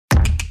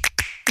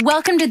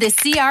Welcome to the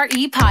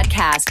CRE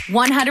Podcast,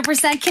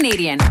 100%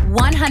 Canadian,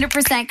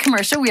 100%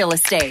 commercial real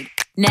estate.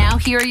 Now,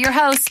 here are your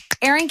hosts,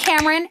 Aaron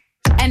Cameron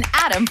and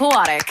Adam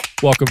Pawatic.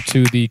 Welcome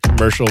to the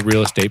Commercial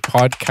Real Estate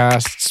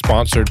Podcast,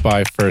 sponsored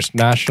by First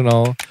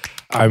National.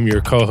 I'm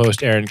your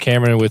co-host, Aaron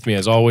Cameron. With me,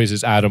 as always,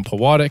 is Adam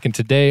Pawatic. And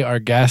today, our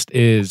guest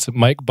is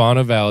Mike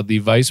Bonneval, the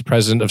Vice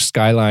President of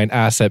Skyline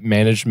Asset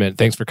Management.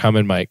 Thanks for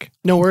coming, Mike.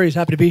 No worries.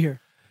 Happy to be here.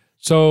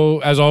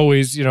 So, as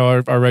always,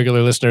 our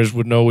regular listeners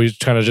would know we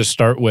kind of just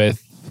start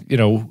with,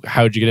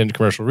 how did you get into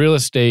commercial real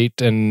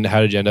estate and how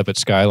did you end up at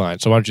Skyline?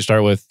 So why don't you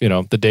start with,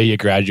 the day you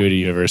graduated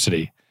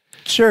university?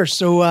 Sure.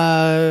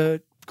 So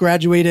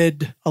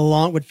graduated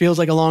what feels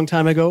like a long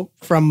time ago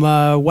from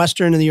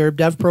Western in the Herb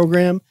Dev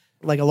program.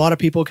 Like a lot of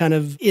people kind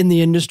of in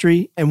the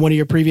industry, and one of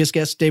your previous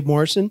guests, Dave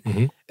Morrison.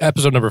 Mm-hmm.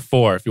 Episode number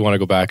 4, if you want to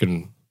go back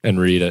and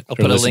read it. I'll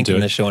put a link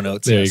in the show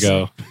notes. There you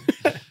go.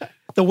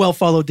 The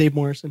well-followed Dave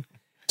Morrison.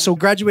 So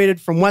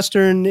graduated from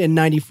Western in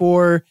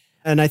 94,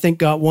 and I think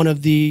got one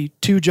of the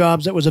 2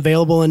 jobs that was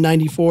available in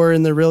 94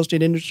 in the real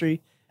estate industry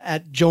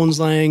at Jones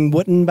Lang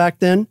Wooten back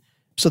then.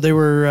 So they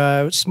were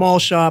a small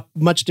shop,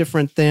 much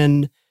different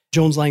than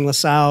Jones Lang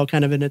LaSalle,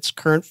 kind of in its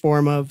current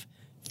form of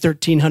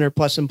 1,300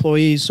 plus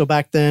employees. So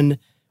back then,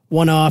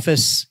 one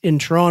office in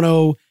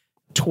Toronto,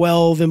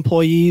 12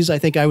 employees. I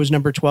think I was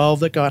number 12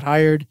 that got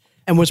hired,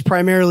 and was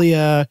primarily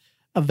a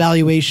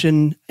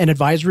valuation and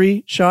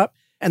advisory shop.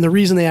 And the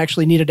reason they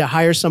actually needed to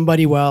hire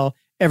somebody while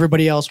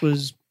everybody else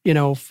was,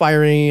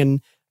 firing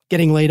and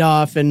getting laid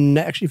off. And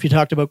actually, if you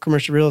talked about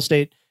commercial real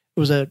estate, it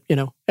was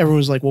everyone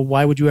was like, well,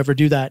 why would you ever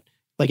do that?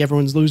 Like,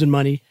 everyone's losing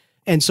money.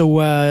 And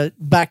so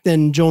back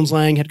then, Jones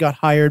Lang had got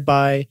hired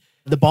by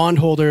the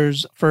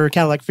bondholders for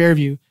Cadillac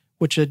Fairview,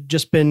 which had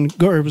just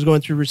was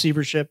going through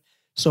receivership.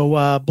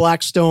 So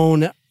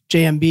Blackstone,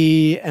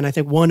 JMB, and I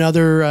think one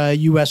other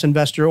U.S.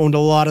 investor owned a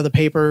lot of the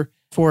paper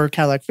for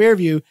Cadillac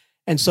Fairview.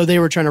 And so they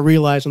were trying to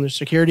realize on their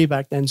security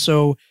back then.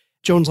 So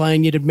Jones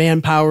Lang needed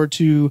manpower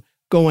to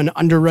go and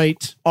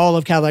underwrite all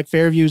of Cadillac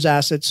Fairview's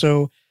assets.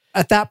 So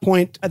at that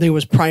point, I think it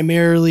was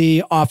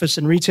primarily office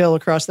and retail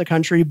across the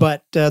country,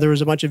 but there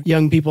was a bunch of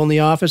young people in the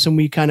office, and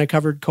we kind of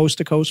covered coast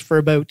to coast for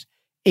about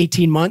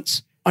 18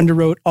 months,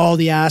 underwrote all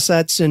the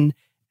assets. And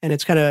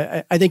it's kind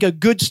of, I think, a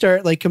good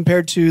start, like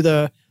compared to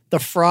the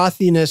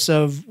frothiness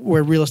of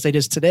where real estate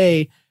is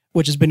today,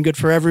 which has been good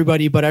for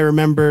everybody. But I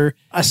remember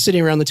us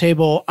sitting around the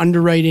table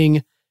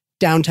underwriting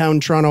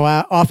downtown Toronto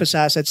office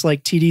assets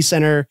like TD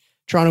Centre,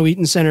 Toronto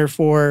Eaton Centre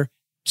for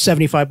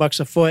 $75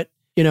 a foot,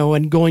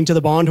 and going to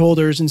the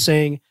bondholders and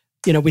saying,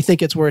 we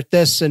think it's worth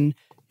this. And,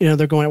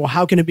 they're going, well,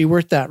 how can it be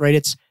worth that, right?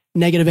 It's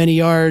negative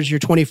NERs, you're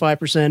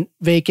 25%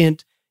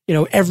 vacant.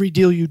 Every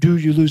deal you do,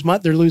 you lose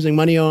money. They're losing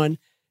money on.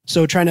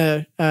 So trying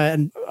to,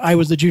 and I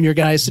was the junior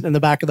guy sitting in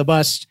the back of the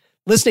bus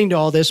listening to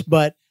all this,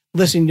 but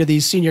listening to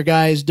these senior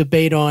guys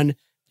debate on,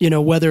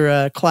 whether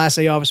a Class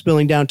A office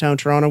building downtown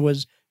Toronto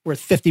was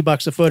worth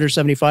 $50 a foot or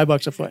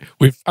 $75 a foot.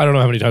 I don't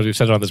know how many times we've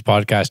said it on this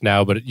podcast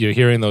now, but you're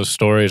hearing those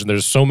stories, and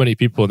there's so many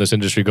people in this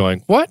industry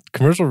going, what?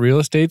 Commercial real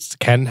estate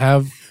can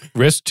have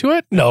risk to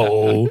it?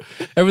 No.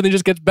 Everything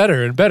just gets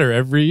better and better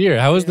every year.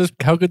 How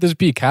could this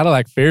be?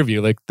 Cadillac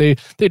Fairview, like they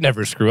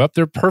never screw up.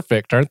 They're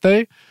perfect, aren't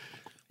they?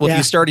 Well, if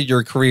you started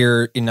your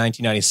career in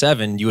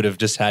 1997, you would have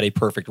just had a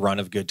perfect run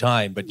of good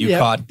time, but you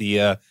caught the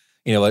an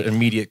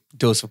immediate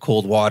dose of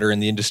cold water in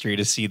the industry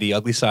to see the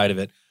ugly side of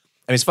it.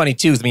 I mean, it's funny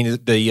too. I mean,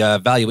 the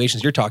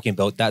valuations you're talking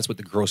about, that's what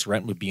the gross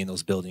rent would be in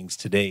those buildings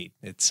today.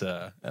 It's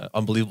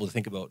unbelievable to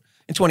think about.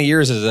 In 20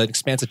 years is an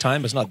expansive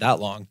time. It's not that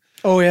long.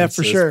 Oh yeah,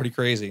 for sure. It's pretty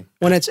crazy.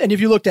 And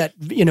if you looked at,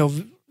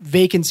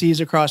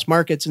 vacancies across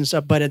markets and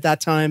stuff, but at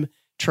that time,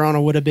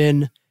 Toronto would have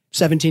been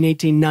 17,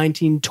 18,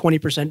 19,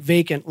 20%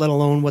 vacant, let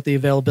alone what the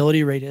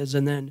availability rate is.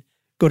 And then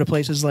go to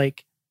places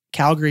like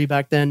Calgary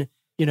back then,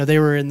 they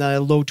were in the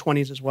low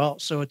 20s as well.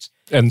 So it's...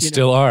 And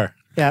still are.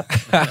 Yeah.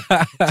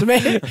 It's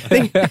amazing.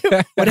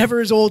 Whatever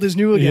is old is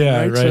new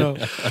again, right? So,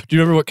 do you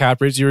remember what cap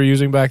rates you were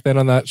using back then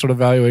on that sort of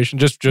valuation?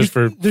 You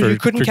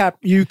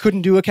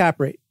couldn't do a cap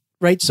rate,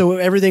 right? So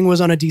everything was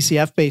on a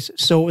DCF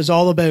basis. So it was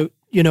all about,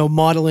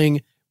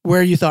 modeling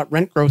where you thought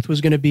rent growth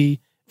was going to be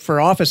for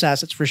office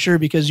assets for sure,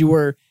 because you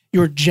were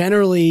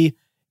generally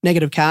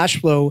negative cash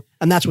flow,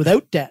 and that's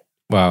without debt.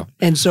 Wow.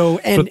 And so,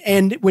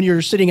 and when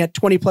you're sitting at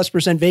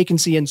 20+%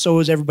 vacancy, and so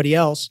is everybody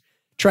else,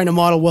 trying to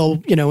model,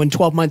 well, in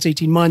 12 months,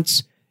 18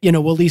 months,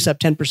 we'll lease up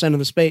 10% of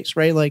the space,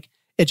 right? Like,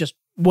 it just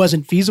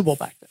wasn't feasible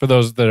back then. For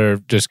those that are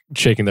just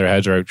shaking their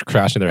heads or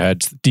crashing their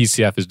heads,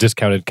 DCF is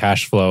discounted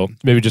cash flow.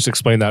 Maybe just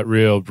explain that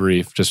real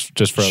brief, just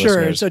for our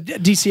listeners. So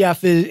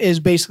DCF is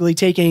basically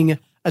taking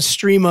a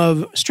stream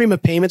of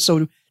payments.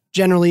 So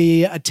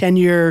generally a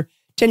 10-year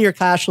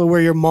cash flow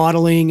where you're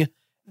modeling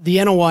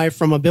the NOI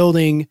from a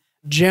building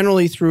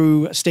generally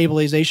through a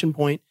stabilization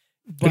point.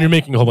 And you're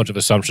making a whole bunch of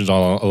assumptions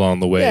all along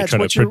the way,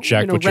 trying to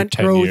project what your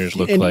 10 years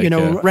look like.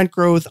 Rent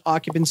growth,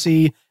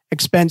 occupancy,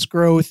 expense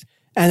growth,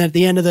 and at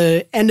the end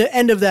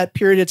of that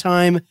period of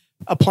time,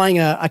 applying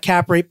a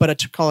cap rate,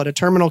 but call it a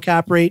terminal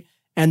cap rate,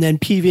 and then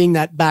PVing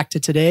that back to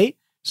today.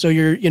 So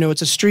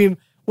it's a stream.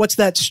 what's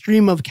that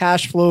stream of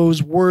cash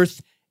flows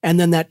worth, and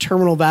then that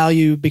terminal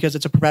value because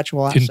it's a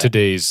perpetual asset. In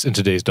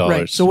today's dollars.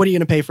 Right. So what are you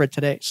going to pay for it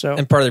today? So,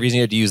 and part of the reason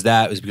you had to use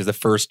that was because the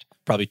first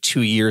probably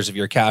 2 years of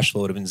your cash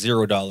flow would have been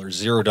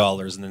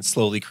 $0, and then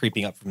slowly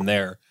creeping up from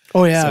there.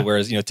 Oh yeah. So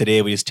whereas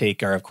today we just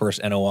take our, of course,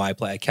 NOI,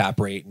 apply a cap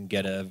rate, and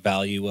get a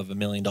value of $1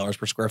 million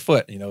per square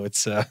foot.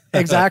 It's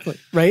exactly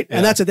right, Yeah.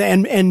 and that's it.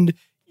 And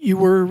you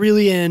were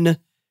really in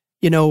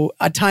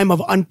a time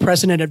of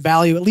unprecedented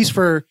value, at least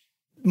for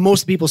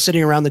most people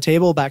sitting around the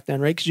table back then,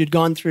 right? Because you'd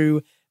gone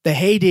through the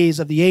heydays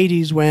of the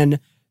 80s when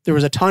there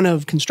was a ton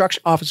of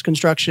office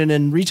construction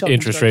and retail.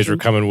 Interest rates were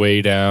coming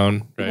way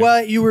down. Right?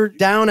 Well, you were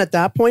down at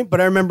that point, but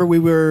I remember we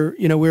were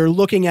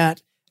looking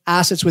at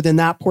assets within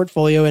that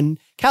portfolio, and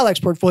Calac's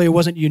portfolio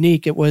wasn't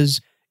unique. It was,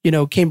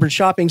 Cambridge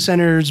Shopping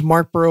Centers,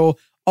 Markborough,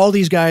 all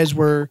these guys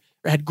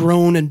had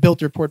grown and built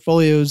their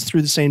portfolios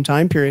through the same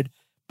time period.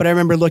 But I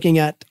remember looking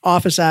at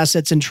office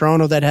assets in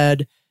Toronto that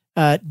had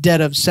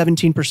debt of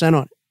 17%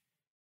 on it.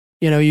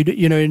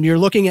 And you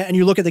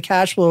look at the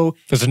cash flow.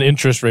 That's an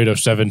interest rate of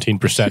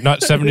 17%, not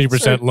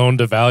 70% loan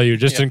to value,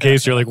 just in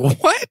case you're like,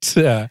 what?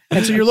 Yeah.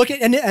 And so you're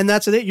looking, and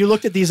that's it. You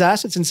looked at these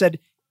assets and said,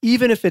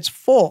 even if it's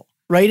full,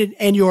 right,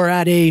 and you're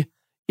at a,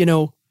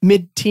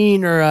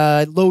 mid-teen or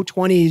low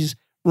 20s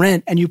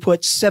rent, and you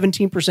put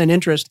 17%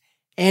 interest,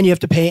 and you have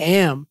to pay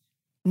AM.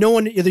 No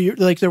one,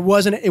 it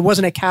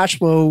wasn't a cash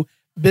flow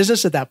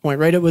business at that point,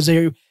 right? It was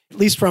at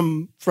least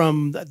from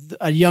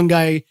a young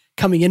guy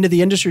coming into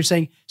the industry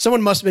saying,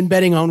 someone must have been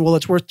betting on, well,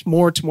 it's worth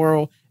more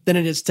tomorrow than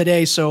it is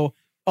today, so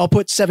I'll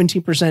put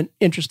 17%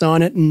 interest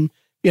on it, and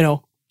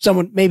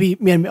someone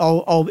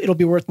it'll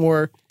be worth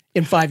more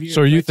in 5 years.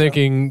 So are you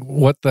thinking,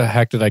 what the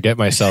heck did I get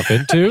myself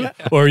into?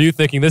 Or are you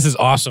thinking, this is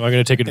awesome, I'm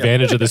going to take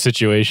advantage of the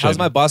situation? How's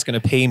my boss going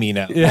to pay me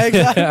now? Yeah,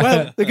 exactly.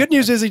 Well, the good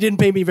news is he didn't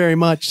pay me very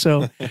much.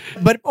 So,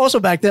 but also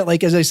back then,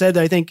 like as I said,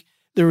 I think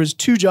there was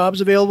 2 jobs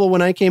available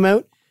when I came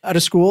out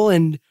of school,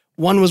 and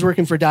one was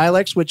working for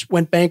Dialex, which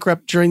went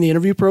bankrupt during the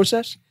interview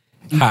process.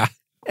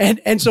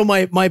 And so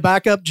my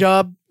backup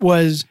job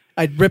was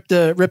I'd ripped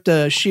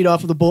a sheet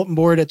off of the bulletin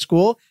board at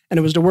school, and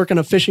it was to work on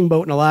a fishing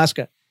boat in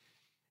Alaska.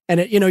 And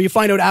you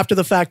find out after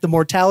the fact the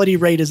mortality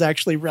rate is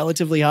actually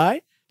relatively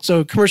high.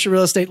 So commercial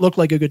real estate looked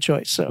like a good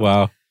choice. So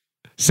wow,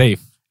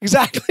 safe.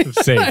 Exactly.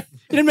 Safe. You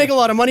didn't make a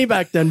lot of money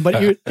back then,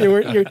 but you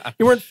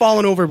weren't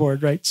falling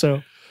overboard, right?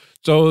 So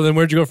then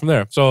where'd you go from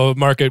there? So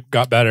market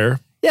got better.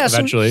 Yeah,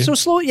 eventually. So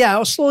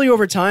slowly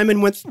over time,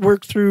 and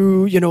worked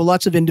through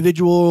lots of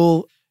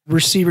individual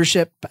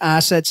receivership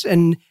assets,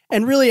 and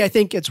really I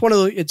think it's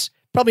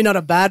probably not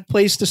a bad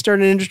place to start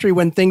an industry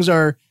when things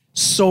are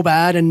so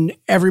bad and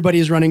everybody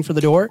is running for the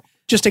door,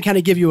 just to kind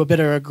of give you a bit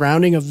of a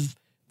grounding of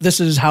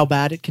this is how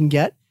bad it can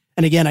get.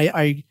 And again,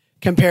 I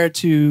compare it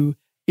to,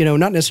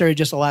 not necessarily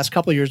just the last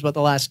couple of years, but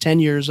the last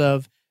 10 years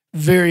of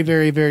very,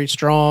 very, very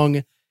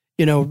strong,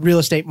 real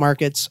estate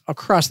markets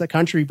across the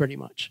country pretty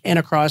much, and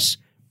across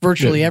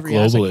virtually every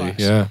asset class.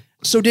 Yeah.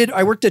 So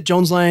I worked at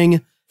Jones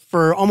Lang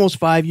for almost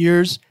 5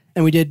 years,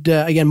 and we did,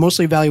 again,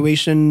 mostly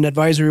valuation,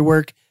 advisory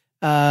work,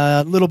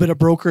 a little bit of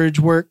brokerage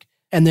work,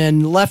 and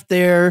then left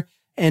there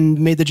and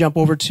made the jump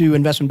over to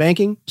investment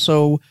banking.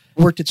 So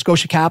worked at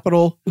Scotia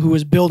Capital, who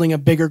was building a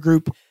bigger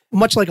group,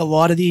 much like a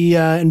lot of the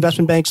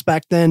investment banks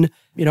back then.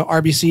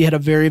 RBC had a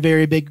very,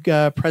 very big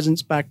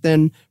presence back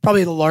then,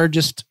 probably the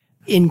largest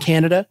in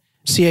Canada.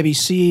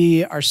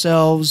 CIBC,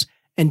 ourselves,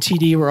 and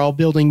TD were all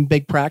building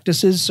big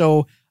practices.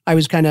 So I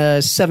was kind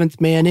of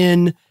seventh man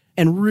in,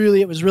 and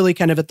really, it was really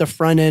kind of at the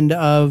front end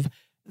of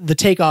the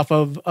takeoff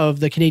of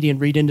the Canadian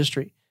REIT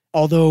industry.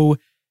 Although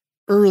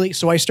early,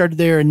 so I started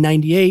there in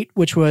 98,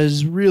 which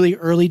was really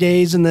early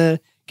days in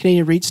the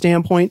Canadian REIT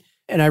standpoint.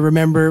 And I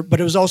remember, but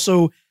it was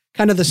also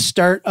kind of the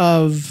start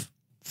of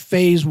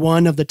phase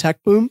 1 of the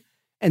tech boom.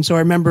 And so I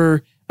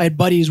remember I had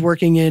buddies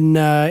working in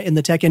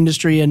the tech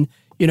industry, and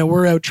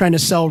we're out trying to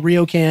sell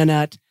RioCan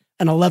at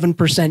an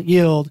 11%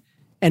 yield,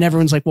 and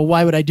everyone's like, well,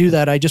 why would I do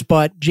that? I just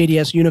bought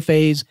JDS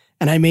Uniphase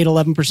and I made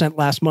 11%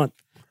 last month,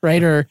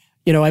 right? Or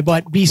I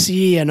bought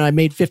BCE and I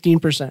made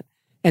 15%.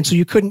 And so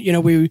you couldn't,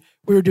 we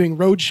were doing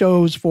road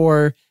shows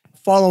for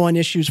follow-on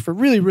issues for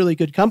really, really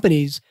good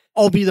companies,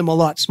 albeit them a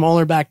lot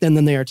smaller back then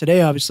than they are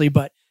today, obviously.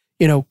 But,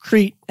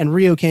 CREIT and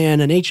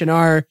RioCan and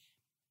H&R,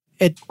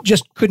 it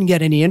just couldn't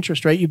get any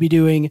interest, right? You'd be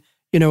doing,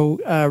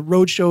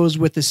 road shows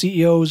with the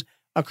CEOs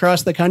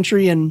across the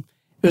country, and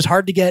it was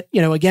hard to get,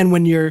 again,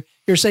 when you're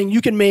saying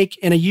you can make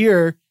in a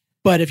year,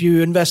 but if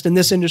you invest in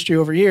this industry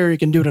over here, you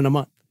can do it in a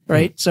month,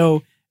 right?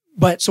 So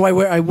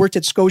I worked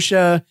at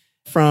Scotia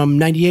from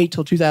 98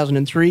 till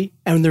 2003.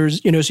 And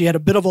there's, so you had a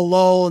bit of a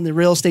lull in the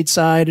real estate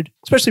side,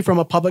 especially from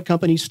a public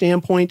company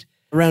standpoint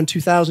around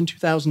 2000,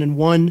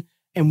 2001.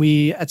 And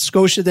we at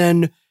Scotia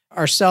then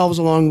ourselves,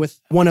 along with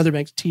one other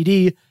bank,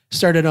 TD,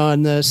 started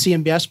on the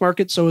CMBS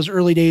market. So it was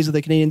early days of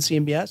the Canadian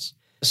CMBS.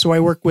 So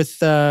I worked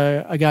with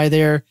a guy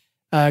there,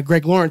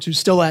 Greg Lawrence, who's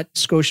still at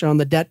Scotia on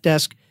the debt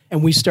desk.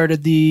 And we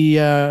started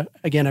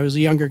again, I was a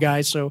younger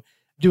guy, so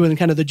doing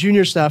kind of the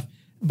junior stuff,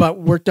 but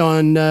worked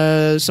on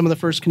some of the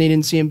first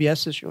Canadian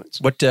CMBS issuance.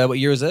 What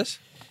year was this?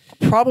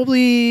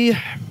 Probably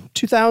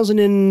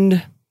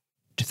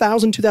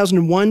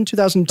 2001,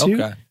 2002.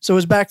 Okay. So it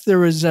was back, there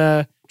was,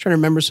 trying to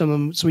remember some of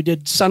them. So we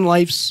did Sun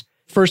Life's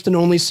first and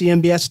only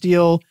CMBS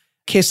deal.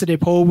 Caisse de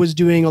Depot was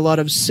doing a lot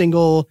of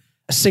single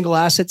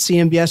asset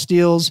CMBS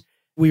deals.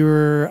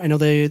 I know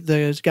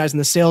the guys in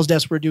the sales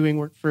desk were doing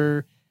work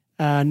for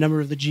a number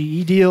of the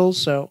GE deals.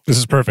 So this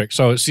is perfect.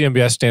 So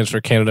CMBS stands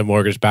for Canada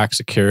Mortgage-Backed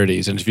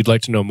Securities. And if you'd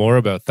like to know more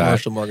about that.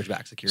 Commercial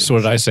mortgage-backed securities. So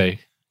what did I say?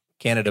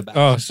 Canada backed.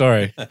 Oh,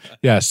 sorry.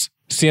 Yes.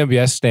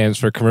 CMBS stands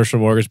for Commercial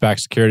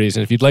Mortgage-Backed Securities.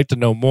 And if you'd like to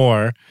know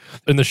more,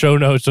 in the show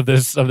notes of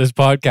this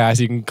podcast,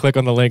 you can click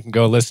on the link and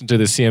go listen to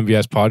the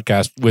CMBS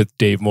podcast with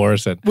Dave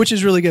Morrison. Which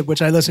is really good,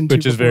 which I listened to.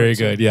 Which is very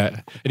good,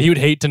 yeah. And he would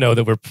hate to know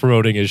that we're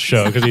promoting his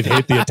show because he'd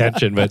hate the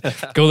attention,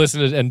 but go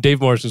listen to it. And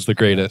Dave Morrison's the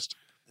greatest.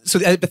 So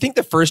I think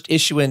the first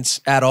issuance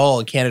at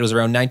all in Canada was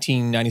around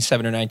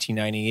 1997 or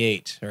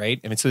 1998, right?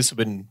 I mean, so this would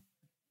have been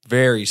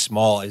very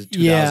small as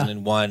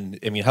 2001.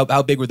 I mean,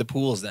 how big were the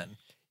pools then?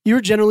 You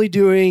were generally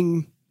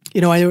doing,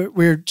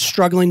 we're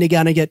struggling to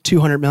kind of get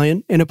 200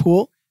 million in a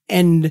pool.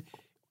 And,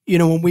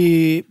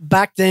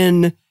 back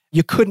then,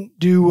 you couldn't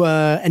do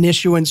an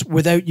issuance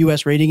without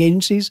U.S. rating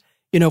agencies.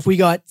 If we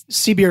got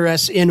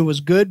CBRS in was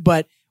good,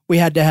 but we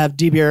had to have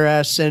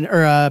DBRS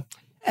or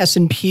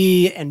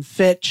S&P and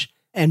Fitch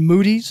and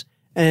Moody's.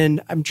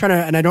 And I'm trying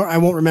to, and I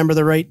won't remember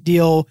the right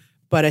deal,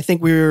 but I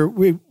think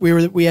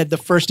we had the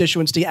first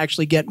issuance to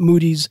actually get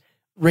Moody's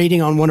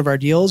rating on one of our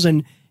deals.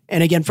 And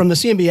again, from the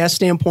CMBS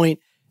standpoint,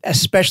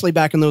 especially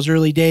back in those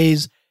early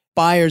days,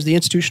 the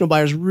institutional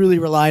buyers really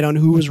relied on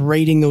who was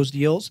rating those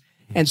deals.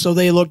 And so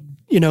they looked,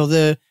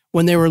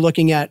 when they were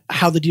looking at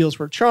how the deals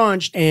were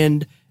tranched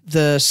and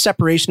the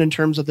separation in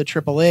terms of the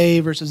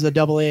AAA versus the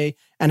AA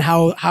and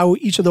how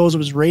each of those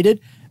was rated,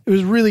 it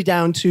was really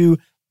down to,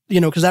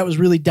 because that was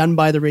really done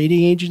by the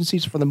rating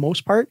agencies for the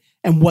most part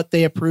and what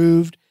they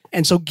approved.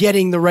 And so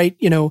getting the right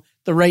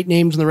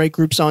names and the right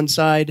groups on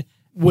side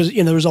was,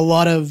 there was a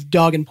lot of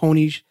dog and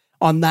pony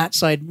on that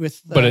side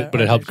with. But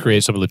it helped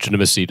create some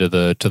legitimacy to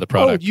the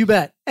product. Oh, you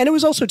bet. And it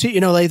was also too,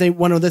 I think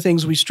one of the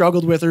things we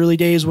struggled with early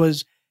days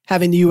was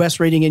having the U.S.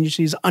 rating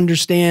agencies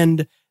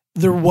understand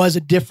there was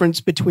a difference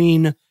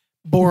between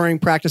borrowing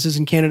practices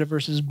in Canada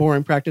versus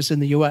borrowing practice in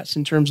the U.S.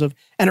 in terms of,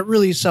 and it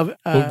really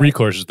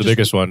recourse is the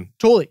biggest one.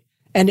 Totally.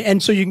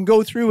 And so you can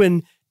go through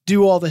and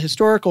do all the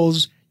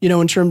historicals,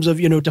 in terms of,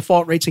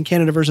 default rates in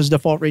Canada versus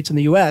default rates in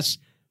the US.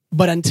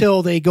 But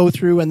until they go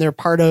through and they're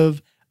part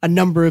of a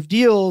number of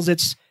deals,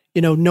 it's,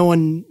 no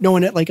one,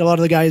 like a lot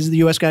of the guys, the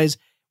US guys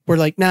were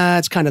like, nah,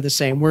 it's kind of the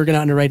same. We're going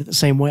to underwrite it the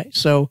same way.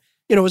 So,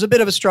 it was a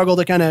bit of a struggle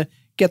to kind of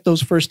get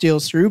those first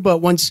deals through. But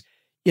once,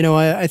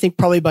 I think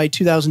probably by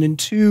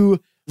 2002,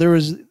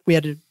 we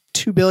had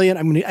 $2 billion,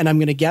 I'm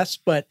going to guess,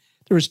 but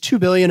there was $2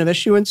 billion of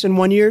issuance in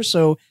 1 year.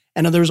 So,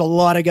 and there was a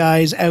lot of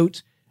guys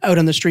out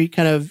on the street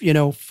kind of,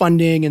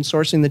 funding and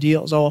sourcing the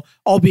deals,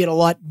 albeit a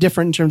lot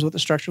different in terms of what the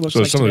structure looks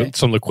like today.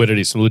 Some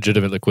liquidity, some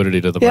legitimate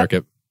liquidity to the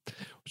market.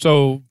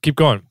 So keep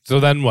going. So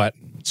then what?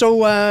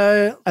 So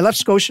I left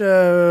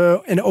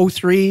Scotia in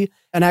 2003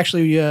 and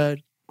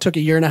actually took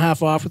a year and a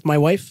half off with my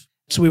wife.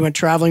 So we went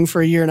traveling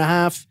for a year and a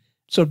half.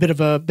 So a bit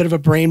of a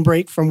brain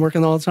break from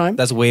working all the time.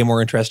 That's way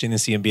more interesting than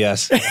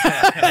CMBS.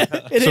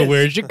 So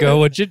where'd you go?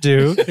 What'd you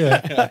do?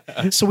 Yeah.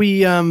 So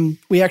we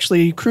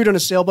actually crewed on a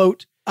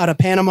sailboat out of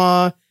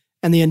Panama,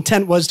 and the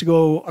intent was to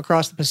go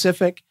across the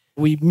Pacific.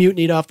 We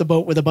mutinied off the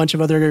boat with a bunch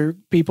of other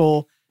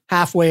people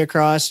halfway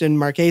across in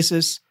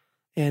Marquesas,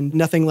 and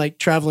nothing like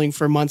traveling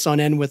for months on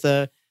end with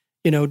a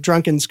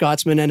drunken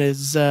Scotsman and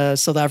his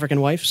South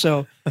African wife.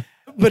 So,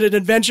 but an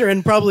adventure,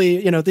 and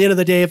probably at the end of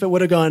the day, if it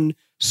would have gone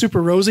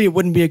super rosy, it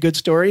wouldn't be a good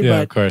story. Yeah,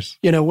 but of course.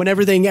 When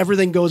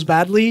everything goes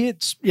badly,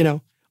 it's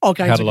all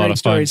kinds of great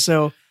stories.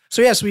 So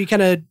we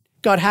kind of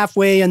got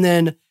halfway and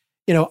then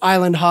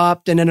island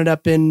hopped and ended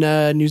up in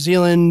New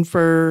Zealand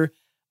for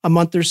a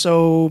month or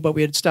so, but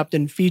we had stopped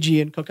in Fiji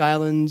and Cook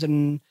Islands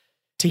and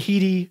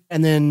Tahiti,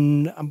 and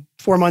then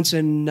 4 months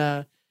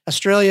in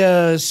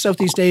Australia,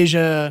 Southeast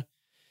Asia,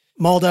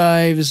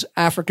 Maldives,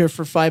 Africa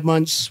for 5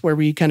 months, where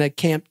we kind of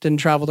camped and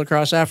traveled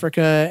across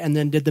Africa, and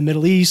then did the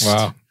Middle East.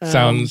 Wow,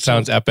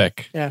 sounds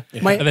epic. Yeah,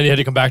 and then you had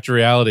to come back to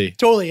reality.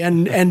 Totally,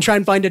 and try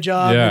and find a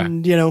job. Yeah.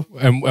 And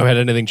And had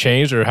anything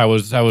changed, or how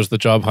was the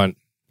job hunt?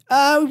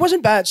 It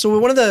wasn't bad. So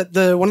one of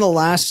the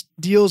last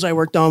deals I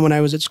worked on when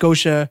I was at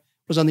Scotia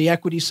was on the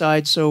equity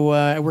side. So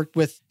I worked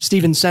with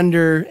Steven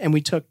Sender, and we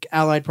took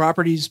Allied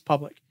Properties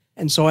public.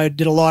 And so I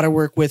did a lot of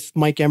work with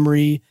Mike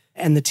Emery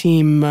and the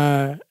team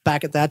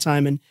back at that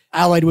time. And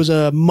Allied was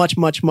a much,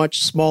 much,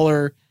 much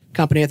smaller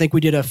company. I think we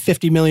did a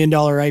 $50 million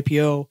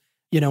IPO,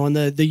 and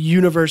the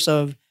universe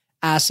of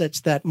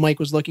assets that Mike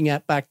was looking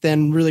at back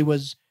then really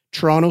was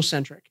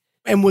Toronto-centric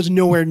and was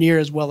nowhere near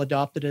as well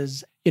adopted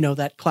as,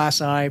 that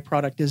Class I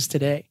product is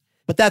today.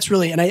 But that's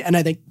really, and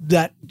I think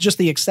that just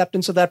the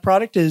acceptance of that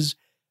product is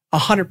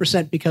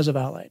 100% because of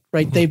Allied,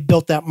 right? Mm-hmm. They've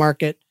built that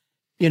market,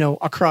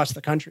 across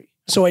the country.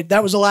 So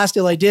that was the last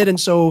deal I did. And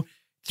so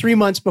 3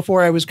 months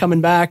before I was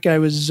coming back, I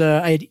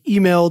had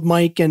emailed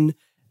Mike and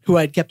who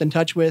I'd kept in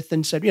touch with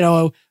and said,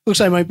 looks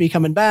like I might be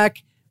coming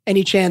back.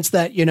 Any chance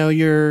that, you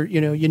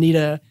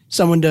need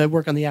someone to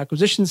work on the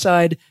acquisition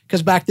side?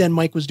 Because back then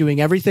Mike was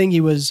doing everything.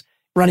 He was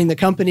running the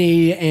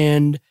company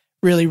and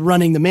really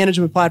running the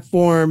management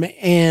platform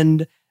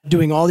and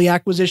doing all the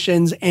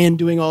acquisitions and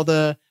doing all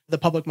the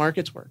public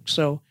markets work.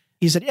 So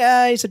he said,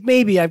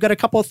 maybe I've got a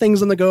couple of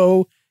things on the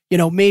go,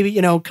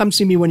 maybe, come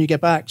see me when you get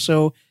back.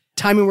 So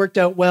timing worked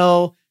out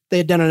well. They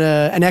had done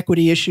an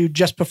equity issue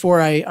just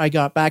before I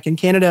got back in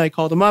Canada. I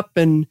called him up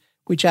and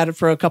we chatted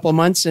for a couple of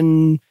months,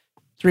 and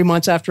 3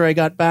 months after I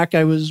got back,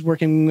 I was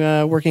working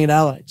at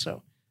Allied.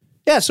 So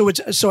yeah,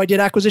 so I did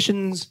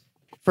acquisitions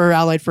for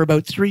Allied for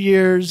about 3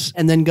 years,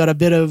 and then got a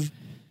bit of,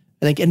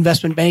 I think,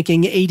 investment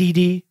banking,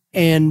 ADD,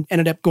 and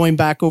ended up going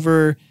back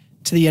over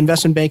to the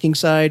investment banking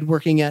side,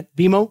 working at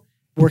BMO,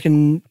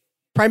 working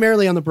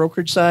primarily on the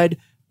brokerage side,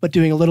 but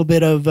doing a little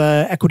bit of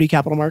equity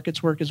capital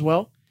markets work as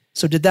well.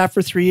 So did that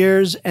for 3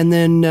 years. And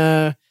then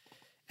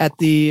at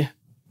the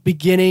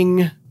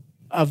beginning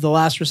of the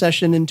last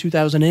recession in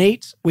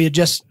 2008,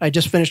 I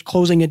just finished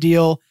closing a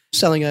deal,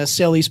 selling a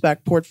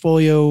sale-leaseback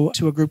portfolio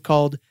to a group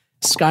called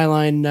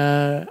Skyline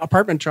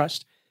Apartment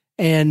Trust.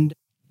 And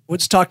we're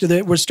starting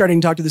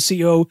to talk to the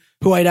CEO,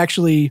 who I'd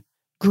actually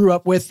grew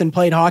up with and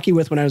played hockey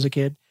with when I was a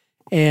kid.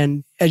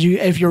 And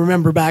if you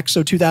remember back,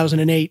 so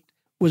 2008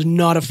 was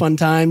not a fun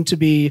time to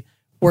be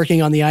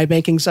working on the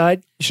iBanking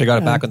side. You should have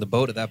got it back on the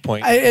boat at that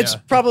point. It's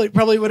probably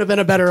would have been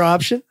a better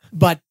option.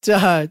 But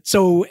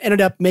so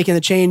ended up making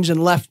the change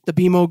and left the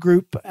BMO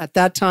group at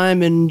that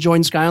time and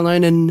joined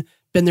Skyline and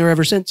been there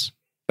ever since.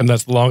 And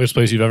that's the longest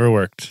place you've ever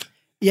worked.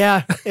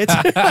 Yeah, it's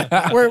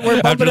we're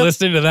After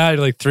listening to that,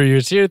 you're like 3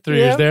 years here, 3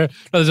 years there.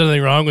 No, there's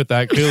nothing wrong with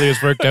that. Clearly,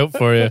 it's worked out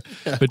for you.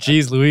 But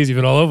geez, Louise, you've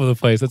been all over the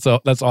place. That's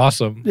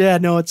awesome. Yeah,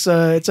 no, it's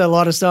a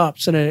lot of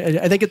stops, and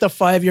I think at the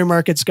 5-year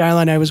mark at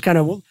Skyline, I was kind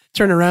of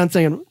turning around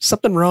thinking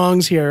something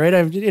wrong's here, right?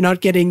 I'm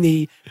not getting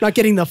the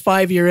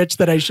 5-year itch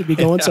that I should be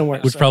going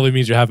somewhere. Which probably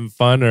means you're having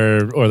fun,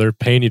 or they're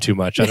paying you too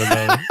much. I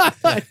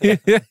don't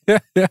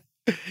know.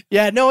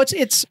 Yeah, no,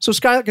 it's so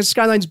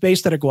Skyline's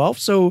based out of Guelph,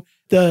 so.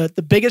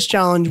 The biggest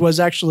challenge was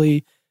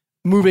actually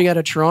moving out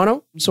of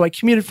Toronto. So I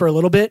commuted for a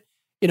little bit,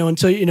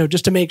 until,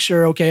 just to make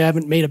sure, okay, I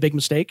haven't made a big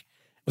mistake.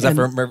 Was that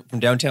from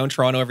downtown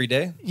Toronto every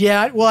day?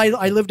 Yeah. Well,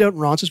 I lived out in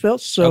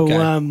Roncesvalles. So,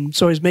 okay.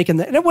 So I was making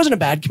that, and it wasn't a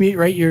bad commute,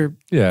 right? You're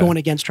going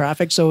against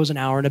traffic. So it was an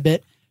hour and a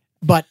bit,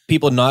 but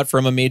people not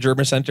from a major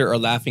urban center are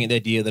laughing at the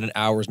idea that an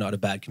hour is not a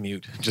bad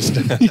commute. Just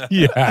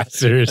yeah,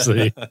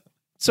 seriously.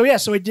 So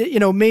I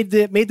did, made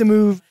the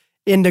move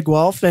into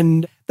Guelph.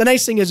 And the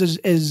nice thing is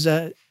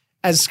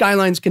as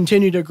Skylines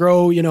continue to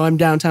grow, I'm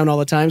downtown all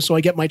the time. So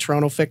I get my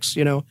Toronto fix,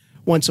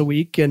 once a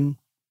week. And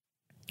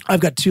I've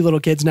got 2 little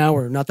kids now,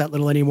 or not that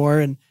little anymore.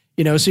 And,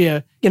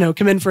 so you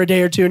come in for a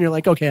day or two and you're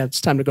like, okay,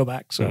 it's time to go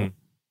back. So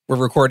we're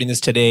recording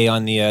this today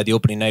on the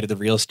opening night of the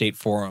Real Estate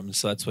Forum.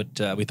 So that's what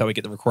we thought we'd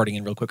get the recording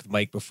in real quick with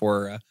Mike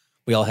before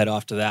we all head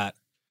off to that.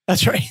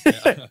 That's right.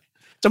 Yeah.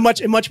 It's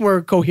a much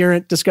more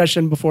coherent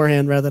discussion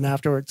beforehand rather than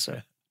afterwards.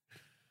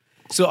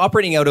 So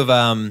operating out of,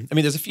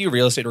 there's a few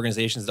real estate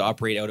organizations that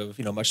operate out of,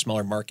 much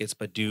smaller markets,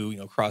 but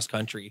do, cross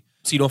country.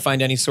 So you don't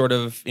find any sort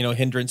of,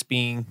 hindrance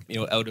being,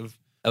 out of,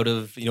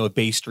 a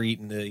Bay Street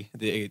and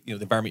the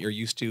environment you're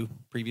used to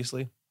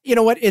previously? You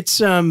know what?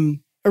 It's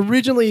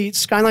originally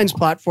Skyline's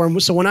platform.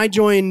 So when I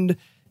joined,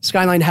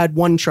 Skyline had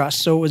one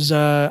trust. So it was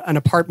an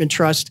apartment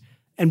trust.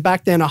 And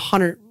back then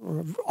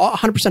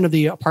 100% of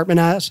the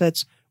apartment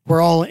assets were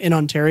all in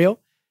Ontario.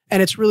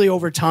 And it's really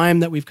over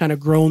time that we've kind of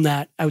grown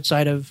that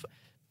outside of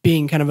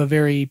being kind of a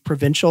very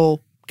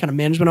provincial kind of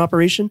management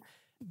operation.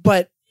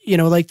 But,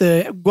 like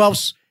the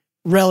Guelph's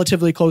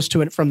relatively close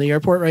to it from the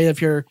airport, right?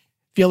 If you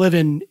live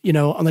in,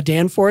 on the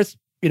Danforth,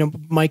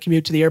 my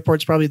commute to the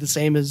airport's probably the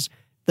same as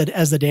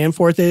the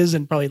Danforth is,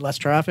 and probably less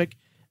traffic.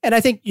 And I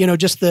think,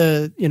 just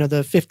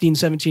the 15,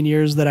 17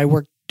 years that I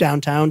worked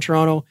downtown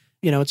Toronto,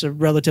 it's a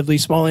relatively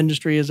small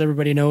industry, as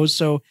everybody knows.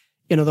 So,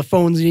 the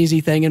phone's an easy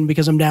thing. And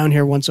because I'm down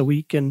here once a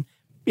week, and,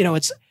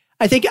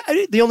 I think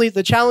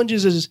the challenge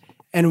is,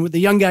 and the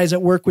young guys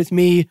that work with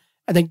me,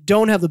 I think,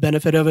 don't have the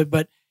benefit of it.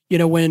 But,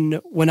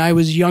 when I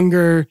was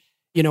younger,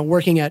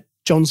 working at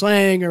Jones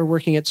Lang or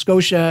working at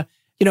Scotia,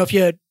 if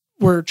you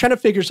were trying to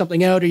figure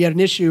something out, or you had an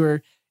issue,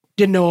 or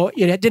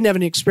didn't have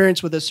any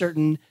experience with a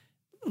certain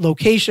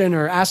location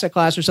or asset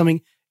class or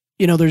something,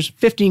 there's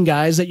 15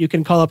 guys that you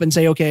can call up and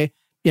say, okay,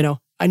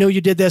 I know you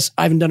did this.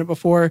 I haven't done it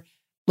before.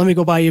 Let me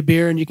go buy you a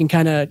beer, and you can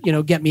kind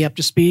of, get me up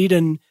to speed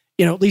and,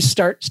 at least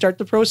start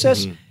the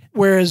process. Mm-hmm.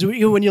 Whereas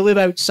when you live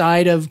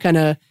outside of kind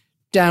of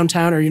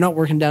downtown, or you're not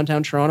working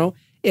downtown Toronto,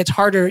 it's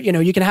harder.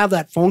 You can have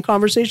that phone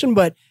conversation,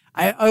 but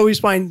I always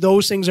find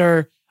those things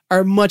are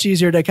much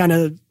easier to kind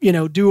of,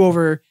 do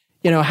over,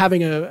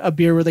 having a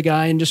beer with a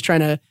guy and just trying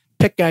to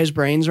pick guys'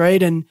 brains,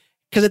 right? And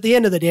because at the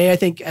end of the day, I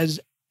think as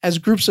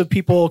groups of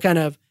people kind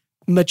of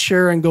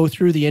mature and go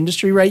through the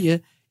industry,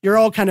 right, you're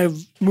all kind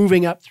of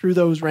moving up through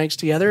those ranks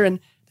together. And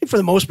I think for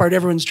the most part,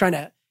 everyone's trying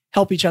to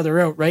help each other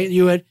out, right?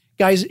 You had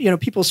guys,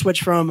 people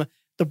switch from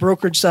the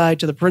brokerage side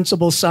to the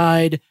principal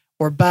side,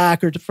 or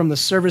back, or from the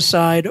service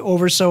side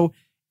over. So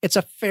it's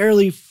a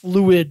fairly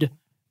fluid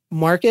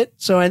market.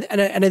 So, and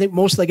I think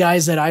most of the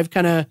guys that I've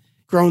kind of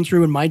grown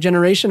through in my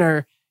generation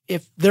are,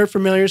 if they're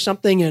familiar with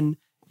something and,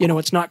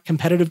 it's not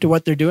competitive to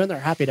what they're doing, they're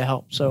happy to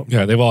help. So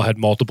yeah, they've all had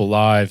multiple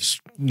lives,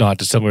 not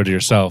dissimilar to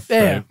yourself.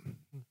 Yeah. Right?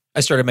 I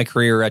started my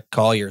career at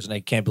Colliers, and I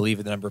can't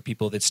believe the number of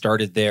people that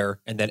started there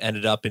and then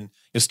ended up in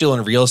still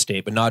in real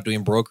estate, but not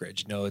doing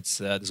brokerage. It's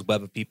this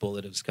web of people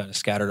that is kind of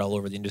scattered all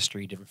over the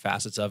industry, different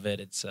facets of it.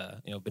 It's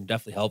been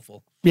definitely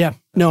helpful. Yeah,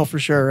 no, for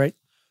sure, right.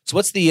 So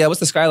what's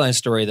the Skyline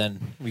story then?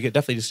 We could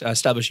definitely just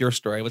establish your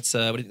story. What do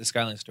you think the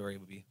Skyline story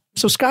would be?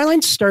 So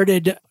Skyline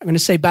started, I'm going to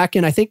say back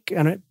in, I think,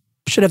 and I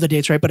should have the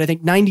dates right, but I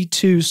think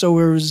 92. So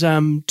it was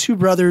two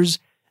brothers,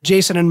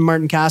 Jason and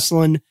Martin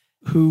Castellan,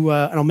 who,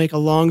 and I'll make a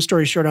long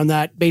story short on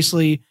that,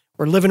 basically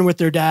were living with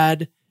their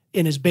dad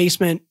in his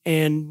basement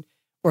and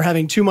were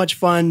having too much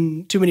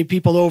fun, too many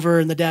people over,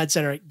 and the dad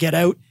said, all right, get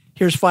out.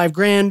 Here's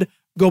 $5,000,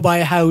 go buy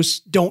a house,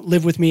 don't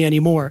live with me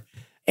anymore.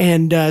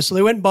 And so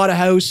they went and bought a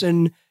house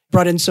and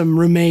brought in some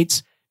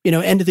roommates.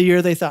 End of the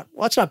year, they thought,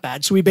 well, that's not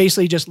bad. So we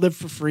basically just lived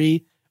for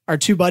free. Our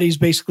two buddies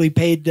basically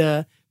paid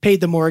the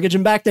mortgage.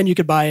 And back then you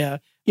could buy a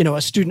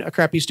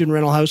crappy student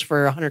rental house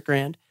for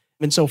 $100,000.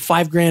 And so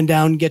 $5,000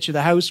 down gets you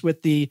the house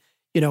with the,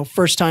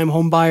 first time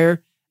home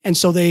buyer. And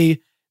so they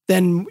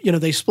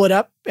split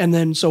up. And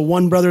then, so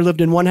one brother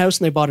lived in one house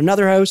and they bought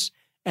another house.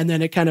 And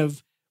then it kind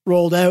of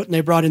rolled out and they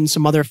brought in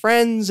some other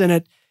friends.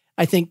 And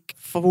I think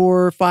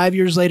 4 or 5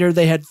 years later,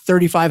 they had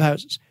 35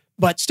 houses,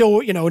 but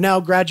still, now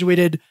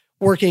graduated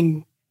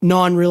working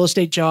non-real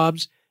estate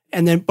jobs.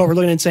 But we're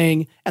looking and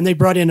saying, and they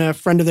brought in a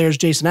friend of theirs,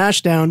 Jason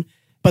Ashdown,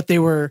 but they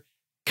were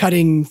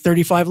cutting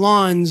 35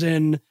 lawns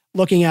and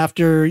looking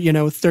after,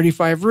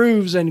 35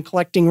 roofs and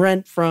collecting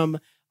rent from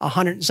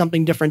 100 and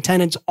something different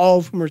tenants, all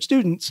of whom are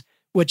students,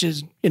 which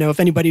is, if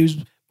anybody who's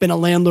been a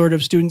landlord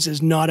of students,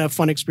 is not a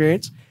fun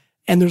experience.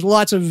 And there's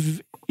lots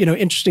of,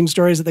 interesting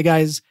stories that the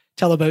guys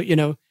tell about,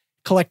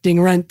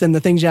 collecting rent and the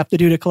things you have to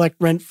do to collect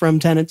rent from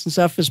tenants and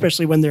stuff,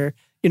 especially when they're,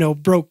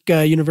 broke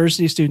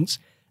university students.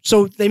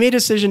 So they made a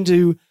decision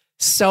to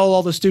sell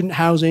all the student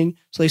housing.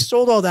 So they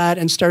sold all that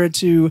and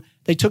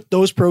they took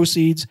those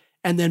proceeds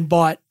and then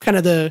bought kind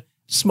of the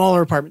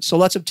smaller apartments. So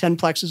lots of 10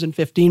 plexes and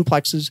 15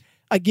 plexes,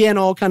 again,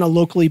 all kind of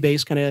locally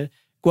based, kind of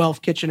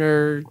Guelph,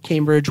 Kitchener,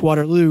 Cambridge,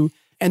 Waterloo.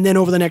 And then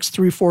over the next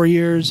 3-4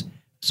 years,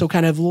 so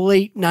kind of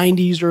late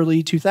 90s,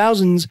 early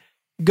 2000s,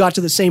 got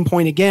to the same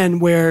point again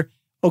where,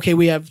 okay,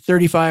 we have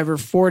 35 or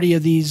 40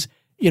 of these,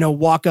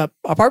 walk-up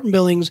apartment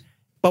buildings,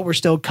 but we're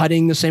still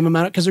cutting the same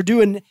amount because they're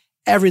doing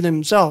everything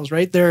themselves,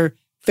 right? They're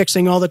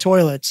fixing all the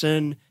toilets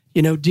and,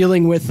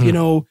 dealing with,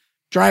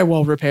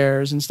 drywall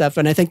repairs and stuff.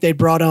 And I think they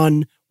brought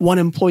on one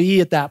employee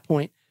at that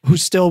point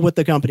who's still with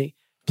the company.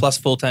 Plus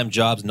full-time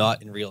jobs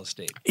not in real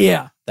estate.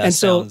 Yeah. That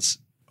sounds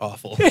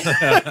awful.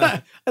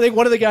 I think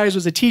one of the guys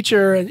was a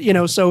teacher,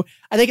 and so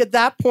I think at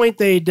that point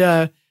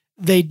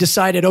they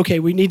decided, okay,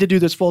 we need to do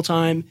this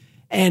full-time.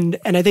 And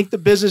I think the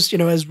business,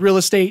 as real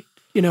estate,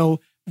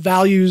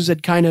 values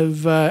had kind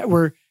of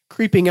were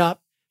creeping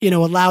up,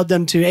 allowed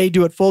them to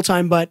do it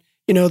full-time, but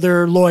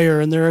their lawyer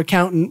and their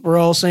accountant were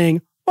all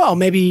saying, well,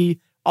 maybe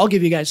I'll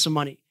give you guys some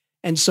money.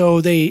 And so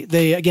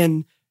they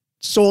again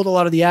sold a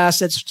lot of the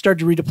assets, started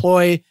to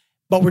redeploy,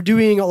 but we're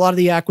doing a lot of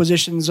the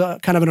acquisitions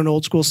kind of in an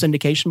old school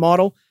syndication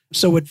model.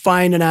 So would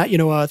find a $3,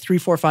 $4,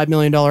 $5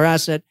 million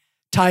asset,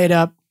 tie it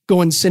up,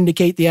 go and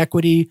syndicate the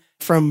equity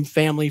from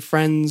family,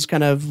 friends,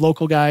 kind of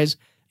local guys.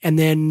 And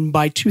then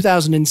by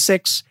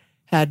 2006,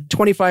 had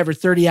 25 or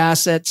 30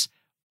 assets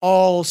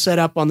all set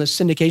up on the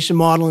syndication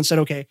model and said,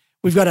 okay,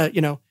 we've got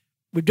to,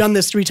 we've done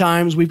this 3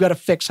 times. We've got to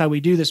fix how we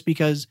do this,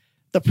 because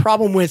the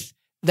problem with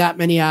that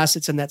many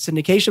assets and that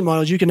syndication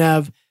model is you can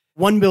have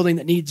one building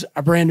that needs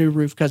a brand new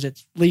roof because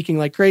it's leaking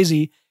like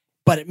crazy,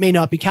 but it may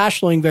not be cash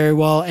flowing very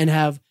well, and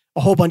have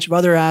a whole bunch of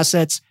other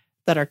assets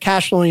that are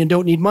cash flowing and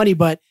don't need money,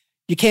 but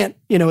you can't,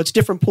 it's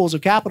different pools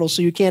of capital.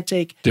 So you can't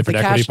take different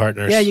equity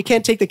partners. Yeah, you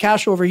can't take the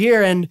cash over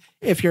here. And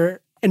if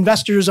your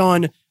investors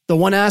on the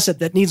one asset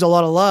that needs a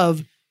lot of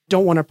love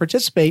don't want to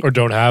participate, or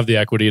don't have the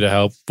equity to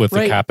help with the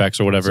capex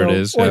or whatever it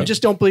is, or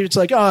just don't believe it's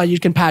like, you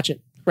can patch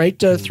it, right?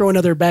 Throw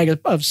another bag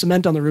of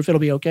cement on the roof, it'll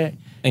be okay.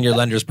 And your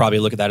lenders probably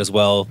look at that as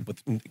well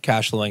with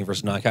cash flowing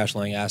versus non-cash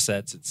flowing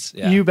assets. It's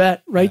You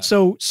bet, right?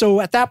 Yeah.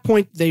 So at that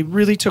point, they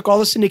really took all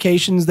the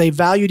syndications, they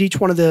valued each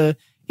one of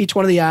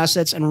the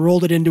assets and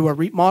rolled it into a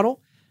REIT model.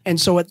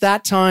 And so at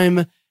that time,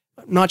 I'm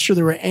not sure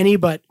there were any,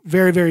 but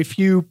very, very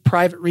few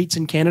private REITs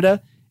in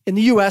Canada. In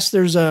the US,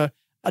 there's a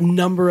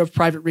number of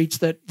private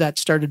REITs that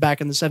started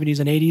back in the 70s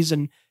and 80s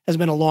and has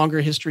been a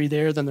longer history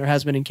there than there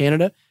has been in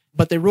Canada.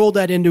 But they rolled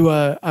that into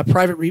a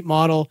private REIT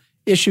model,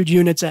 issued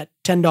units at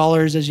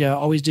 $10, as you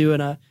always do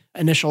in an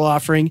initial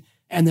offering.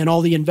 And then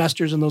all the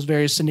investors in those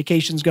various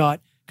syndications got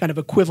kind of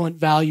equivalent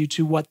value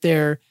to what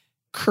their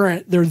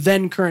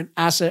then current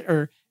asset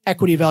or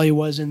equity value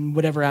was in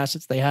whatever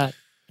assets they had.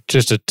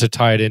 just to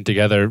tie it in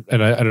together,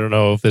 and I don't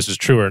know if this is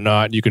true or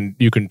not. You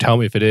can tell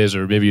me if it is,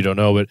 or maybe you don't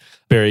know. But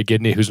Barry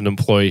Gidney, who's an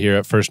employee here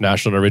at First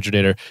National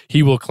Originator,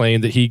 he will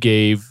claim that he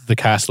gave the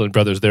Castellan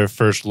brothers their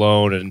first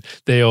loan, and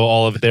they owe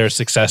all of their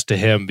success to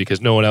him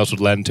because no one else would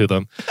lend to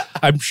them.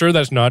 I'm sure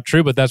that's not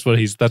true, but that's what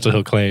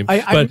he'll claim.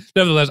 But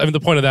nevertheless, I mean, the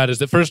point of that is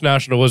that First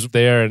National was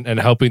there and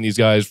helping these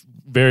guys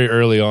very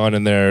early on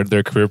in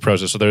their career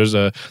process. So there is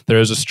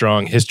a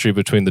strong history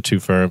between the two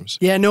firms.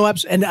 Yeah, no,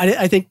 and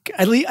I think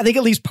at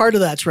least part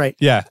of that's right.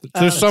 Yeah,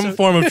 there's some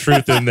form of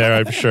truth in there,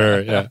 I'm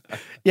sure. Yeah,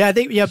 yeah, I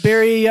think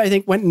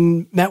Barry went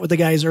and met with the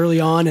guys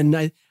early on, and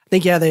I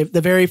think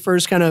the very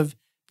first kind of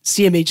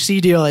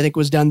CMHC deal I think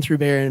was done through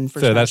Barry and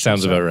First National. That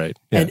sounds about right.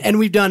 Yeah. And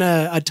we've done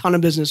a ton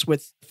of business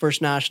with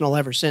First National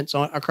ever since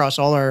across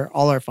all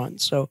our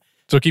funds. So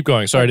keep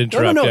going. Sorry to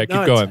interrupt. No, keep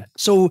going.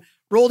 So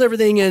rolled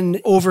everything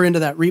over into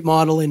that REIT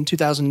model in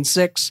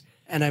 2006,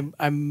 and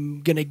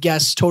I'm going to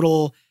guess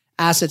total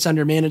assets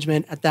under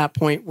management at that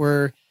point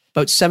were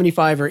about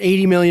 $75 or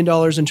 $80 million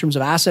in terms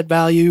of asset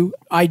value.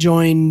 I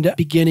joined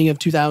beginning of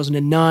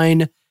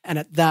 2009, and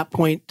at that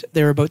point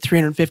there were about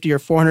 350 or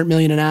 400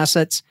 million in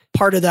assets.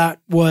 Part of that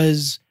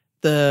was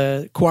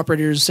the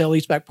Cooperators sale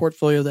leaseback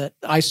portfolio that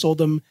I sold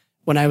them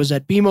when I was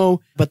at BMO,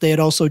 but they had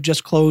also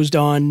just closed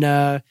on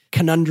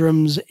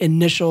Conundrum's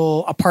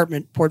initial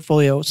apartment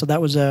portfolio. So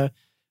that was about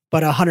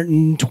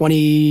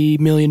 $120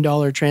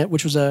 million,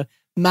 which was a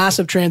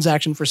massive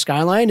transaction for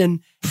Skyline,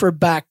 and for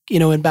back in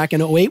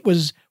 2008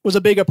 was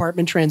a big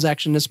apartment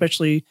transaction,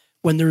 especially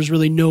when there was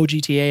really no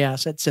GTA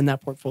assets in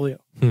that portfolio.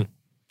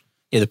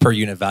 Yeah, the per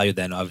unit value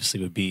then obviously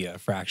would be a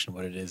fraction of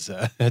what it is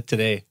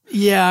today.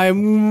 Yeah,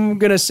 I'm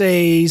gonna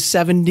say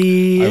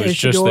 70. I was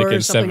just thinking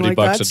 $70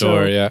 like a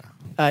door.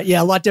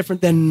 Yeah, a lot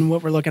different than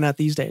what we're looking at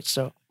these days.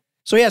 So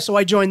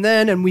I joined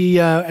then, and we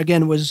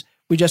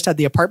just had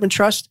the apartment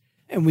trust,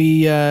 and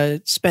we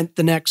spent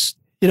the next.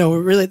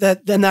 Really,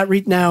 that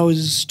REIT now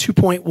is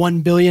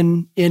 $2.1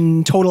 billion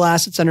in total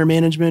assets under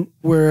management.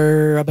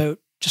 We're about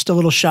just a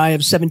little shy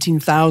of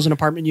 17,000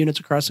 apartment units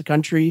across the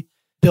country.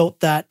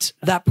 Built that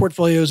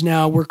portfolio is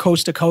now, we're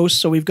coast to coast.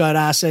 So we've got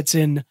assets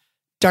in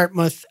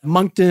Dartmouth,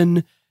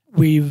 Moncton.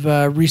 We've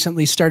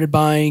recently started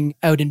buying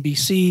out in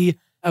BC,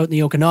 out in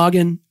the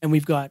Okanagan, and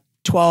we've got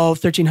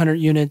 1,300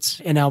 units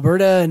in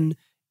Alberta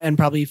and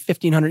probably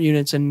 1,500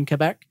 units in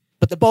Quebec.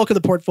 But the bulk of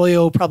the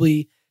portfolio,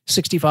 probably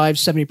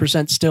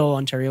 65-70% still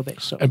Ontario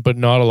based. So. But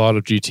not a lot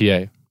of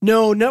GTA.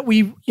 No,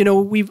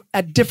 we've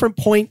at different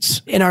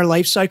points in our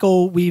life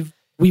cycle, we've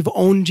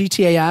owned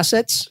GTA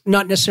assets,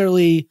 not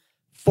necessarily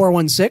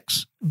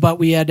 416, but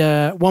we had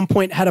one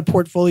point had a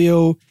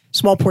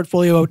small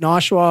portfolio out in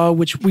Oshawa,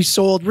 which we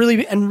sold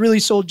really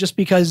sold just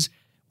because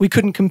we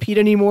couldn't compete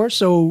anymore.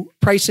 So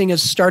pricing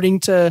is starting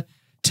to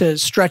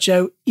stretch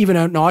out even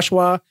out in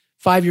Oshawa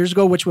 5 years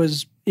ago, which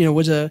was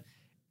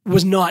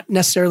not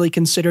necessarily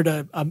considered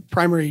a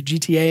primary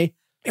GTA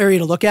area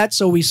to look at.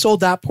 So we sold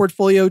that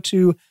portfolio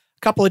to a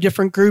couple of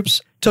different groups,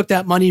 took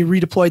that money,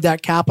 redeployed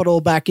that capital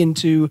back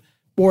into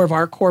more of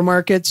our core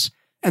markets.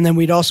 And then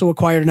we'd also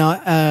acquired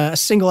a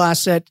single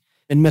asset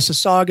in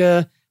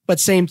Mississauga,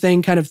 but same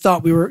thing, kind of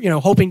thought we were,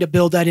 hoping to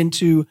build that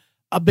into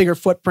a bigger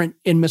footprint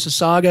in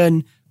Mississauga,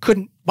 and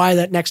couldn't buy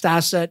that next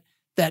asset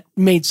that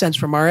made sense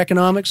from our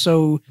economics.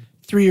 So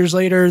 3 years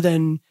later,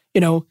 then,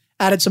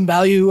 added some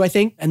value, I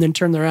think, and then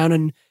turned around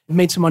and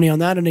made some money on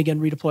that, and again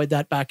redeployed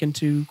that back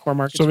into core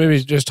markets. So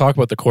maybe just talk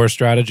about the core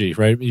strategy,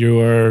 right?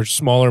 You are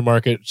smaller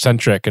market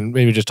centric, and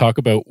maybe just talk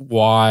about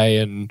why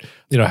and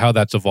how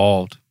that's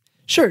evolved.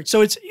 Sure.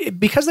 So it's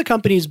because the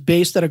company is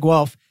based out of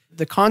Guelph.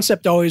 The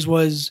concept always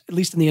was, at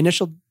least in the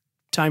initial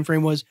time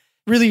frame, was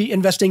really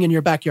investing in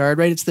your backyard,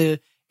 right? It's the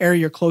area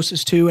you're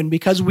closest to, and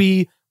because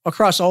we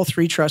across all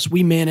three trusts,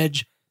 we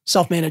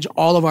self-manage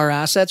all of our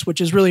assets,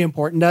 which is really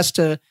important to us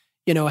to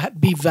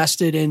be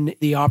vested in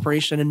the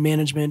operation and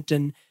management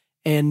and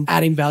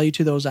adding value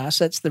to those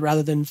assets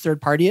rather than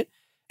third party it.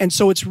 And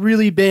so it's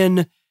really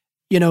been,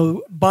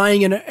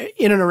 buying in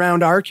and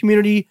around our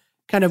community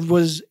kind of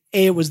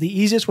it was the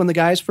easiest when the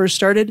guys first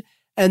started.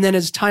 And then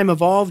as time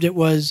evolved, it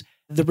was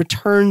the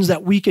returns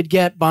that we could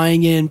get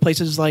buying in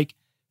places like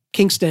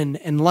Kingston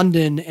and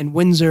London and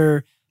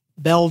Windsor,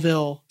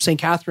 Belleville, St.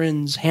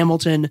 Catharines,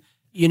 Hamilton.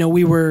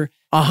 We were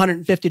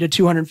 150 to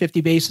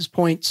 250 basis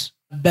points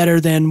better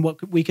than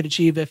what we could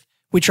achieve if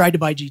we tried to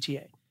buy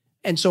GTA.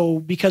 And so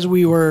because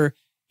we were,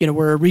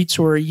 we're a REIT,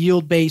 so we're a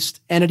yield-based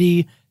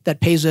entity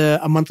that pays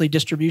a monthly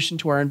distribution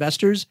to our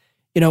investors,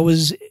 it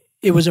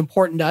was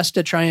important to us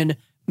to try and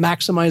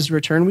maximize the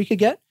return we could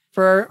get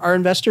for our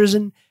investors.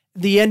 And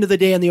at the end of the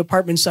day, on the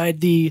apartment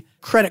side, the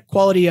credit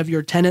quality of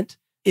your tenant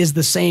is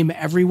the same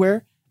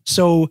everywhere.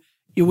 So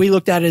we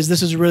looked at it as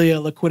this is really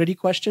a liquidity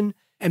question.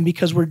 And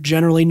because we're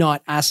generally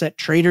not asset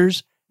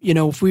traders,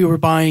 if we were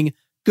buying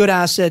good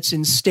assets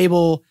in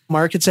stable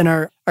markets, and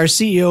our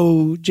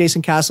CEO,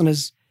 Jason Castellan,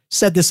 has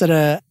said this at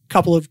a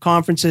couple of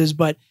conferences,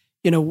 but,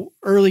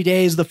 early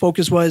days, the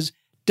focus was,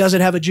 does it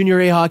have a junior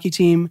A hockey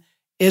team?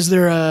 Is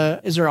there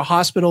a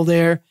hospital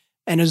there?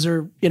 And is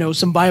there,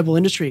 some viable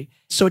industry?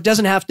 So it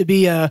doesn't have to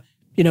be a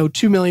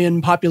 2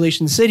 million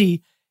population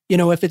city,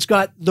 if it's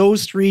got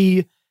those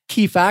three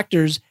key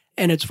factors,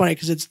 and it's funny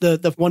because it's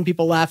the one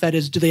people laugh at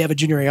is, do they have a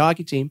junior A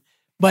hockey team?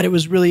 But it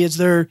was really, is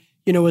there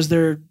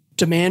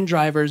demand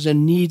drivers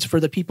and needs for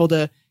the people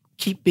to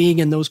keep being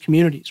in those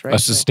communities, right? A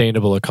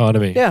sustainable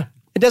economy. Yeah.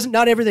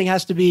 Not everything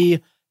has to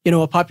be,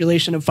 a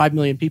population of 5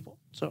 million people.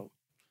 So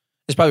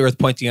it's probably worth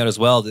pointing out as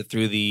well that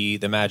through the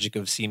magic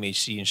of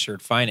CMHC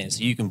insured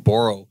finance, you can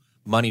borrow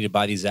money to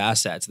buy these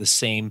assets, the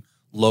same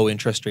low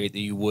interest rate that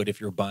you would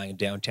if you're buying a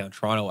downtown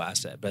Toronto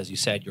asset. But as you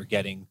said, you're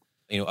getting,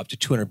 up to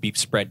 200 beep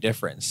spread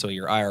difference. So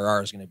your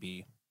IRR is going to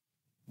be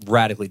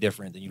radically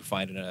different than you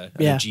find in a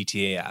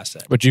GTA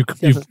asset. But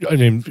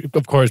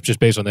of course, just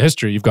based on the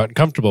history, you've gotten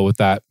comfortable with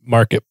that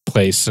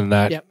marketplace and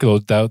the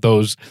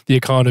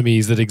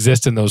economies that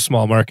exist in those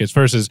small markets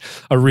versus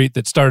a REIT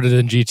that started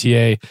in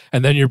GTA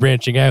and then you're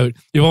branching out.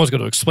 You've always got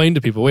to explain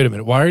to people, wait a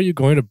minute, why are you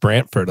going to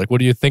Brantford? Like, what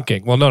are you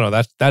thinking? Well, no,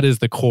 that is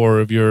the core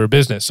of your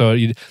business. So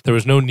there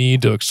was no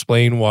need to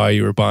explain why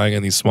you were buying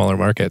in these smaller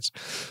markets.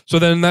 So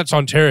then that's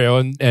Ontario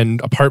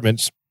and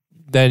apartments.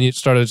 Then it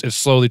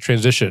slowly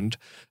transitioned,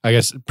 I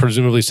guess,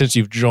 presumably since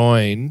you've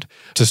joined,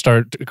 to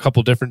start a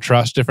couple different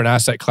trusts, different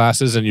asset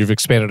classes, and you've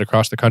expanded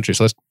across the country.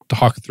 So let's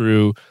talk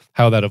through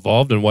how that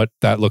evolved and what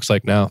that looks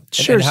like now.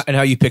 Sure. And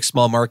how you pick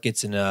small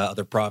markets in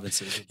other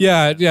provinces.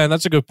 Yeah, and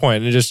that's a good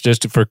point. And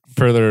just for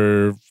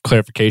further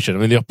clarification, I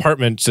mean, the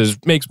apartments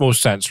makes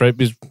most sense, right?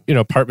 Because,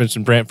 apartments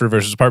in Brantford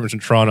versus apartments in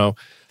Toronto.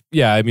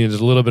 Yeah, I mean,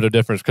 there's a little bit of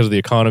difference because of the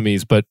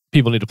economies, but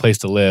people need a place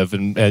to live,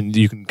 and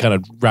you can kind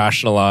of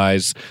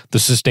rationalize the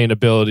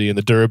sustainability and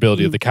the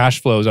durability of the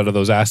cash flows out of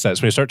those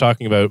assets. When you start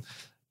talking about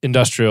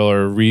industrial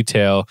or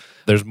retail,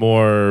 there's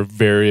more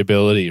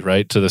variability,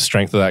 right, to the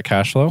strength of that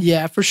cash flow.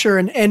 Yeah, for sure.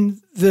 And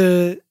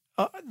the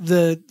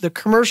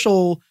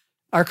commercial,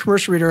 our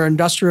commercial REIT or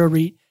industrial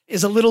REIT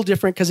is a little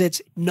different because it's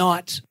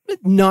not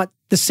the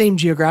same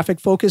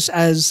geographic focus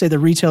as, say, the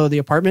retail or the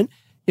apartment.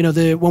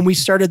 When we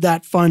started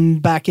that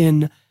fund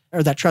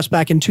that trust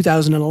back in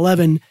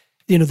 2011,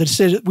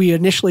 we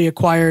initially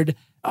acquired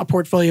a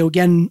portfolio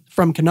again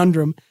from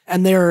Conundrum,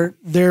 and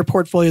their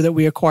portfolio that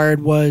we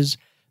acquired was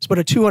about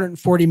a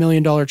 $240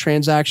 million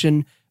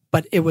transaction,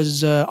 but it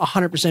was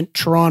 100%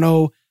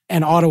 Toronto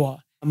and Ottawa,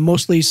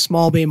 mostly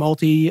small bay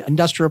multi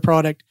industrial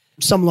product,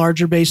 some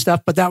larger bay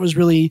stuff, but that was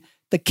really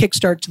the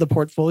kickstart to the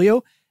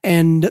portfolio.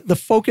 And the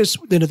focus,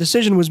 the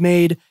decision was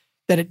made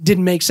that it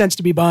didn't make sense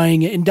to be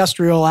buying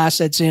industrial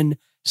assets in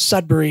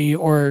Sudbury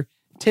or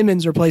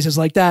Timmins or places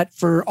like that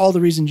for all the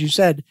reasons you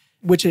said,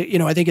 which,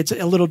 I think it's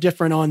a little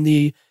different on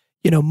the,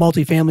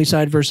 multifamily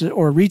side versus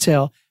or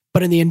retail.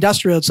 But in the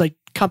industrial, it's like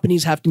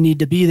companies have to need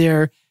to be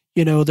there.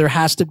 There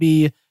has to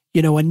be,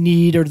 a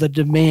need or the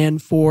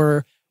demand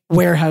for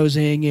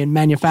warehousing and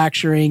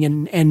manufacturing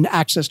and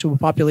access to a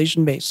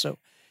population base.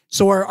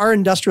 So our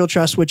industrial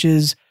trust, which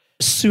is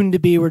soon to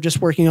be, we're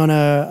just working on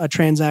a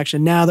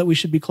transaction now that we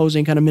should be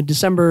closing kind of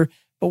mid-December,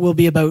 but we'll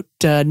be about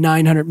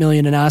 900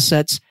 million in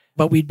assets,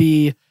 but we'd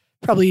be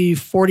probably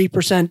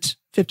 40%,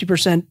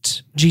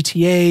 50%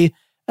 GTA,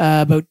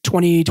 about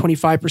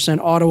 20-25%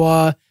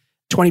 Ottawa,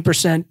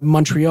 20%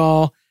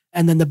 Montreal,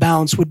 and then the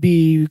balance would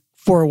be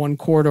 401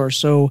 corridor.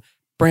 So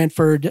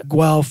Brantford,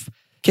 Guelph,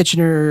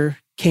 Kitchener,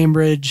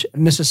 Cambridge,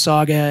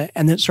 Mississauga,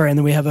 and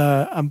then we have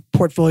a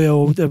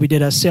portfolio that we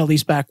did a sale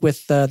leaseback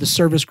with the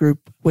Service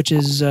Group, which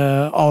is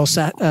all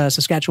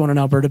Saskatchewan and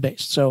Alberta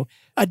based. So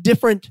a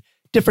different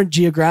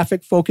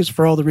geographic focus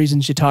for all the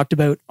reasons you talked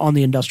about on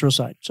the industrial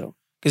side. So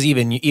because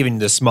even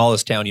the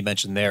smallest town you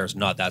mentioned there is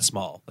not that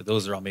small. Like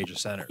those are all major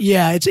centers.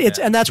 Yeah, it's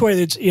and that's why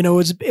it's it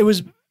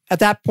was at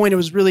that point it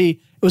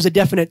was a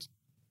definite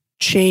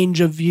change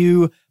of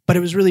view, but it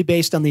was really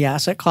based on the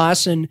asset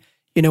class. And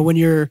when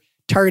you're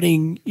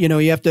targeting,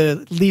 you have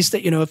to lease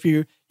that, if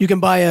you can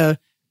buy a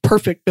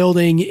perfect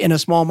building in a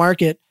small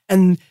market,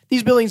 and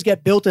these buildings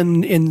get built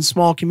in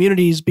small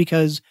communities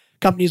because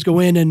companies go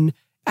in and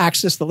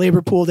access the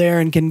labor pool there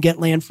and can get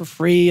land for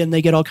free, and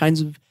they get all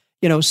kinds of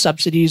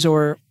subsidies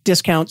or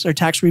discounts or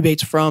tax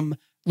rebates from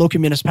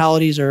local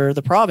municipalities or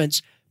the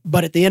province.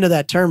 But at the end of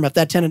that term, if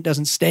that tenant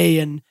doesn't stay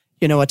in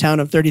a town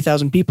of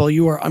 30,000 people,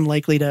 you are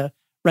unlikely to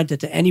rent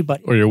it to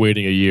anybody. Or you're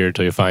waiting a year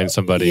until you find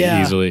somebody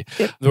easily.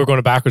 We're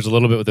going backwards a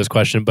little bit with this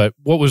question, but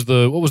what was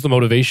the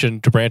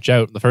motivation to branch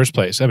out in the first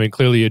place? I mean,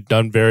 clearly you'd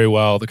done very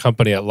well. The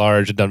company at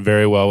large had done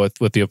very well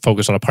with the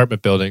focus on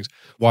apartment buildings.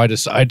 Why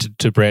decide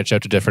to branch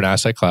out to different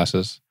asset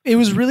classes? It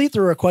was really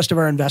through a request of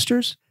our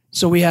investors.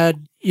 So we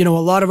had, a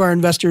lot of our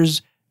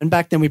investors, and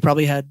back then we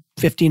probably had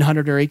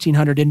 1,500 or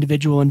 1,800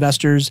 individual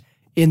investors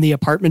in the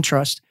apartment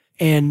trust.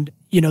 And,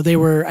 they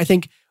were, I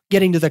think,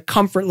 getting to the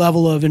comfort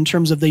level of, in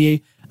terms of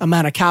the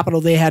amount of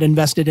capital they had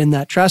invested in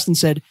that trust, and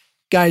said,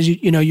 guys,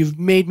 you've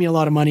made me a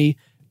lot of money.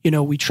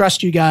 We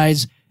trust you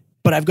guys,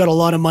 but I've got a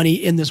lot of money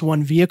in this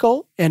one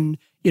vehicle. And,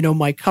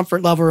 my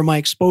comfort level or my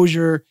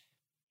exposure,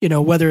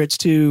 whether it's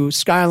to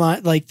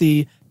Skyline, like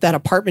that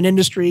apartment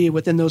industry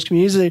within those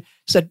communities, they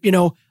said,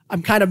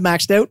 I'm kind of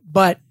maxed out,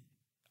 but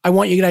I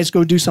want you guys to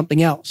go do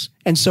something else.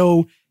 And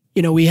so,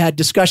 we had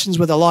discussions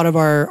with a lot of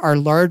our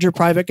larger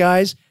private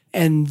guys,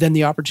 And then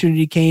the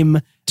opportunity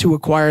came to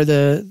acquire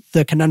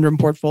the Conundrum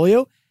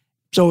portfolio.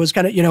 So it was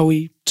kind of,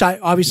 we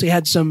obviously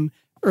had some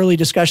early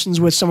discussions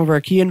with some of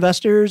our key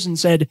investors and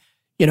said,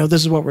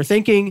 this is what we're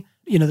thinking.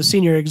 The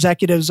senior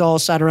executives all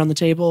sat around the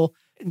table.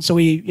 And so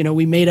we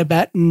made a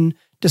bet and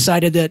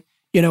decided that,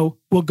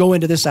 we'll go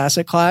into this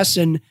asset class.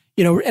 And,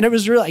 and it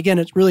was really, again,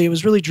 it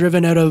was really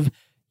driven out of,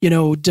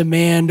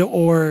 demand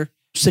or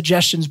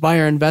suggestions by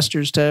our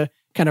investors to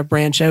kind of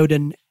branch out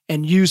and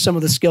use some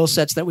of the skill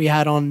sets that we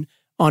had on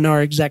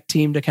our exec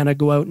team to kind of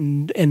go out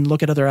and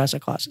look at other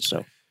asset classes.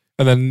 So.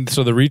 And then,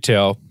 so the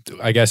retail,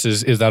 I guess,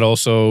 is that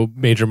also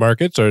major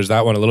markets, or is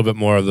that one a little bit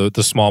more of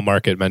the small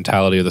market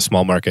mentality, or the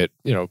small market,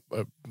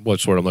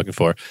 what's what I'm looking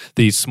for,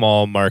 the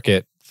small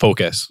market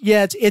focus?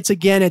 Yeah,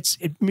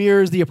 it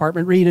mirrors the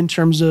apartment REIT in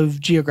terms of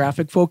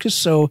geographic focus.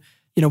 So,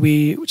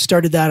 we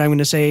started that, I'm going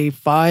to say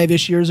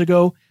 5-ish years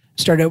ago,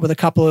 started out with a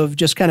couple of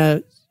just kind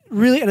of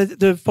really, and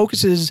the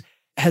focus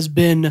has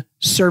been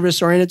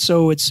service oriented.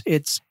 So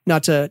it's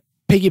not to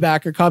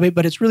piggyback or copy,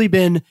 but it's really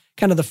been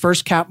kind of the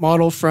first cap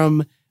model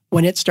from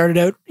when it started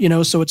out,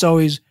 so it's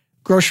always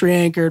grocery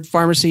anchored,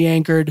 pharmacy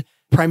anchored,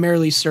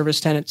 primarily service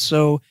tenants.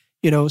 So,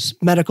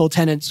 medical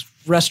tenants,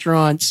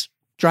 restaurants,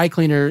 dry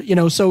cleaner,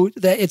 so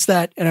that it's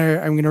that. And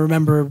I'm going to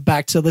remember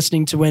back to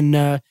listening to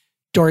when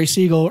Dory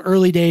Siegel,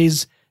 early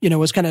days,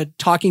 was kind of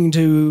talking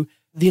to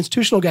the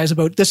institutional guys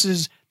about this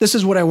is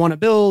what I want to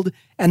build,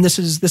 and this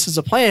is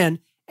a plan.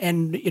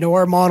 And,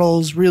 our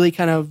models really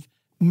kind of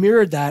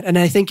mirrored that. And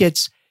I think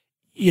it's,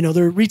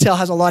 the retail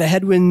has a lot of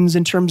headwinds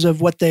in terms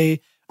of what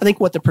the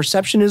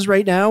perception is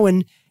right now.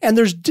 And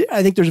there's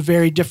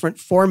very different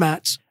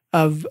formats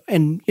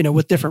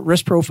with different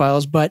risk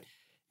profiles, but,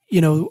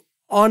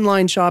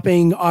 online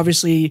shopping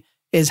obviously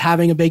is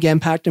having a big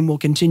impact and will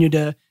continue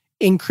to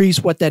increase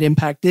what that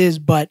impact is.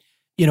 But,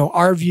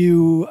 our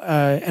view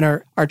and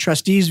our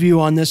trustees'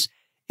 view on this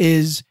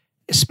is,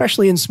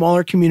 especially in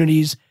smaller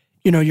communities,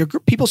 your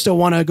people still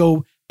want to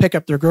go pick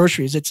up their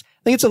groceries. I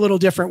think it's a little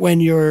different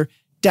when you're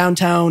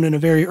downtown in a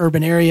very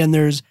urban area and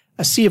there's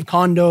a sea of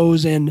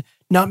condos and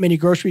not many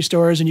grocery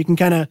stores, and you can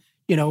kind of,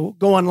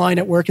 go online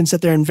at work and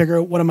sit there and figure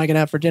out, what am I going to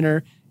have for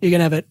dinner? You're going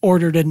to have it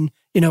ordered and,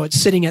 it's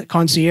sitting at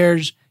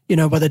concierge,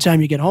 by the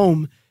time you get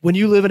home. When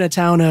you live in a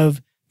town of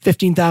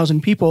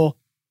 15,000 people,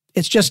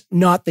 it's just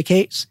not the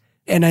case.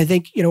 And I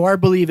think, our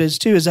belief is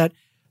that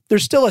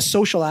there's still a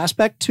social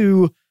aspect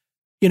to,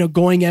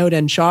 going out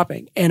and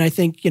shopping. And I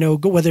think,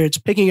 whether it's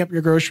picking up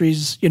your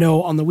groceries,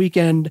 on the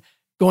weekend,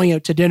 going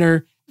out to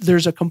dinner,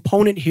 there's a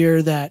component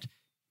here that,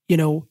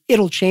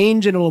 it'll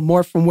change and it'll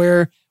morph from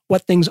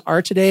what things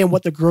are today and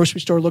what the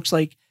grocery store looks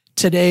like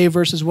today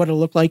versus what it'll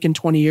look like in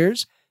 20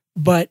 years.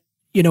 But,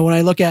 when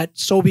I look at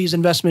Sobeys'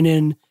 investment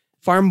in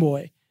Farm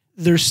Boy,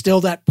 there's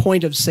still that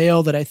point of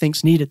sale that I think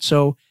is needed.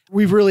 So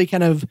we've really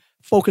kind of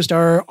focused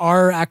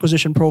our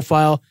acquisition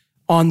profile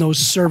on those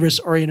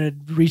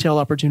service-oriented retail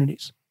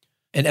opportunities.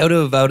 And out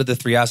of the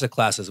three asset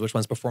classes, which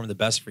one's performed the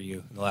best for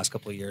you in the last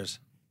couple of years?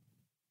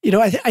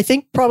 I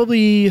think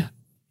probably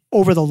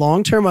over the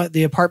long term,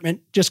 the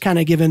apartment, just kind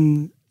of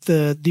given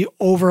the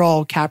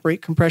overall cap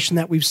rate compression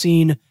that we've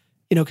seen,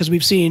 because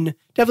we've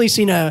definitely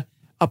seen a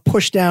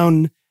push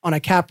down on a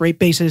cap rate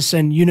basis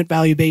and unit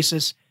value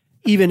basis,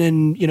 even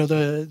in,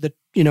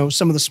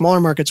 some of the smaller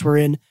markets we're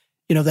in,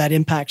 that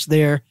impacts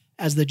there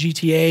as the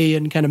GTA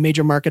and kind of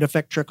major market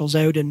effect trickles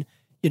out and,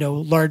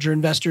 larger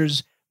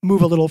investors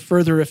move a little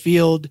further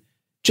afield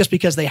just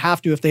because they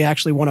have to if they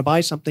actually want to buy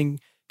something,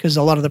 because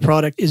a lot of the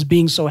product is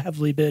being so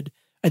heavily bid.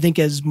 I think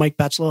as Mike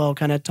Betzalel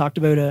kind of talked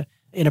about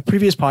in a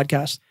previous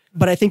podcast.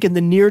 But I think in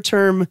the near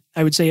term,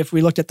 I would say if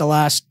we looked at the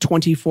last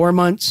 24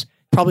 months,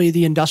 probably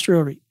the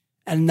industrial REIT.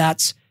 And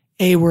that's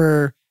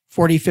we're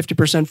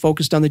 40-50%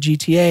 focused on the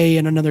GTA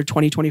and another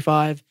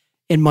 20-25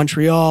 in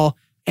Montreal.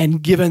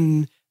 And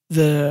given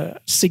the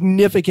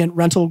significant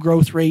rental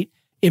growth rate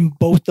in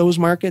both those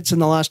markets in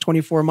the last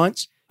 24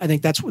 months, I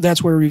think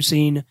that's where we've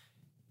seen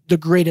the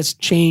greatest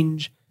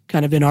change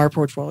kind of in our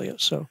portfolio.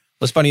 So well,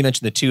 it's funny you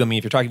mentioned the two. I mean,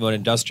 if you're talking about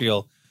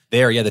industrial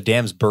there, the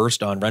dams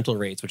burst on rental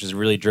rates, which has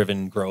really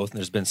driven growth. And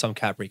there's been some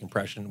cap rate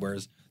compression,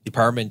 whereas the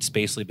apartment's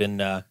basically been,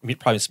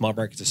 probably small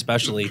markets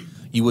especially,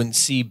 you wouldn't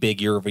see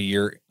big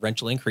year-over-year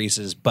rental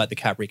increases, but the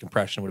cap rate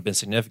compression would have been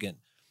significant.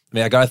 I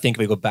mean, I got to think if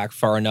we go back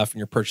far enough in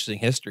your purchasing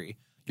history,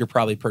 you're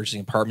probably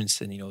purchasing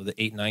apartments in, the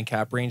 8-9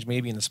 cap range,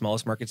 maybe in the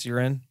smallest markets you're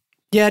in.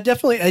 Yeah,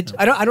 definitely.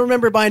 I don't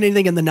remember buying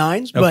anything in the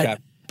 9s,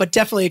 but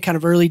definitely kind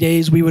of early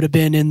days, we would have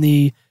been in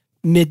the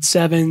mid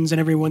 7s, and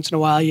every once in a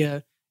while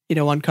you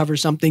uncover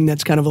something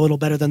that's kind of a little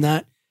better than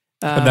that.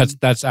 And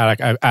that's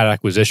at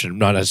acquisition,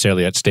 not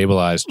necessarily at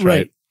stabilized,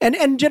 right?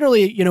 And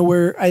generally,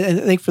 I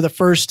think for the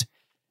first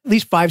at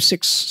least 5,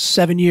 6,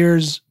 7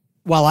 years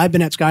while I've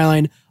been at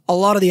Skyline, a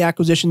lot of the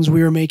acquisitions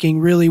we were making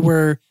really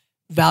were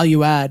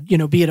value add,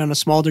 be it on a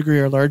small degree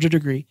or larger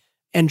degree,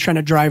 and trying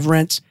to drive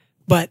rents.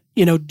 But,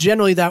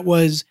 generally that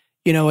was,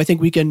 I think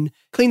we can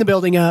clean the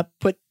building up,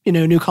 put,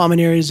 new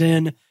common areas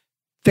in,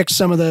 fix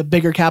some of the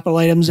bigger capital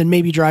items, and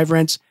maybe drive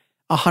rents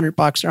 $100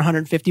 or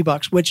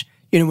 $150, which,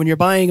 when you're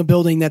buying a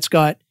building that's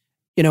got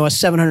a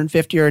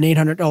 $750 or an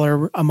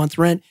 $800 a month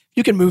rent,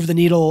 you can move the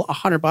needle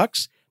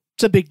 $100.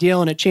 It's a big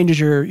deal, and it changes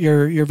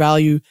your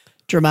value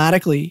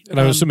dramatically. And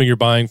I'm assuming you're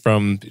buying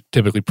from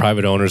typically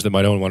private owners that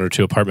might own 1 or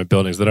 2 apartment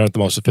buildings that aren't the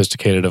most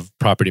sophisticated of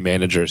property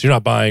managers. You're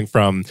not buying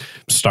from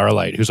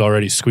Starlight, who's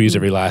already squeezed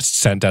every last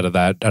cent out of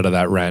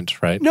that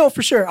rent, right? No,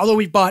 for sure. Although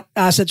we've bought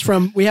assets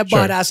from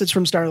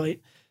Starlight,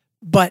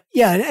 but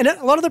yeah, and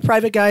a lot of the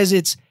private guys,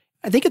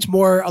 I think it's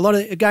more a lot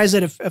of guys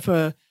that if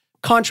a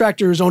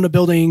contractor has owned a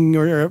building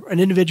or an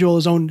individual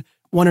has owned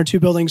 1 or 2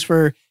 buildings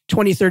for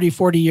 20, 30,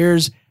 40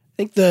 years, I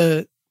think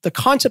the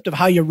concept of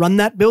how you run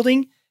that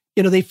building,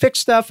 they fix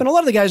stuff, and a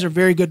lot of the guys are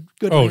very good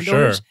landowners.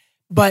 Sure.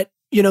 But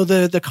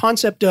the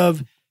concept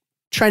of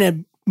trying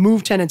to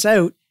move tenants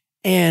out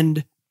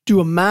and do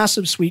a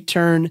massive sweet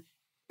turn,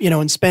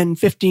 and spend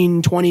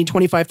 $15,000, $20,000,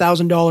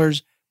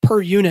 $25,000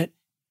 per unit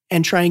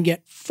and try and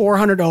get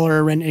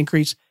 $400 rent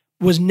increase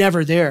was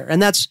never there.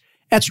 And that's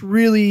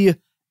really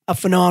a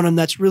phenomenon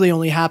that's really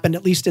only happened,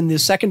 at least in the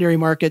secondary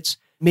markets,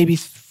 maybe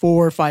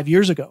 4 or 5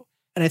 years ago.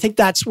 And I think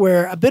that's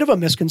where a bit of a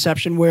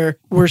misconception where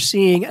we're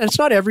seeing, and it's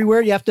not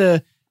everywhere. You have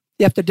to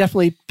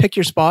definitely pick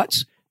your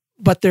spots,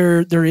 but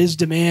there is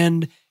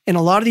demand in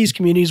a lot of these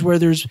communities where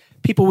there's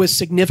people with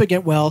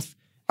significant wealth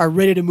are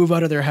ready to move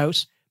out of their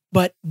house,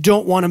 but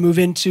don't want to move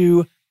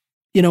into,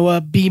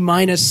 a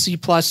B- C+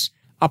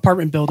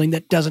 apartment building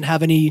that doesn't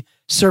have any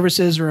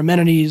services or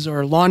amenities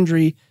or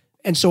laundry.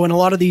 And so in a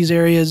lot of these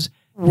areas,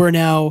 we're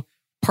now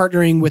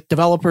partnering with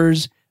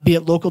developers, be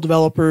it local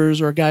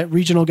developers or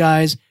regional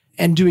guys,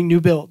 and doing new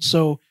builds.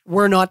 So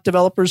we're not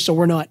developers, so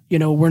we're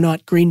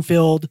not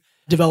greenfield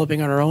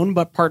developing on our own,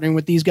 but partnering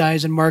with these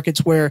guys in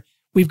markets where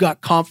we've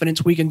got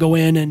confidence we can go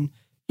in and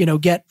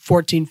get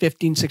 $1,400,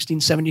 $1,500, $1,600,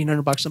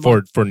 $1,700 a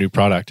month for new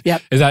product. Yeah.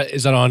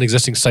 Is that on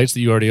existing sites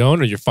that you already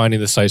own, or you're finding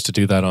the sites to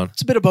do that on?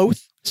 It's a bit of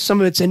both. Some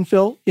of it's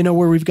infill,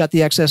 where we've got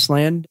the excess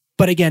land,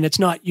 but again, it's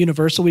not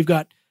universal. We've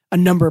got a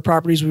number of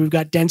properties where we've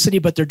got density,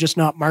 but they're just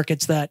not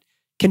markets that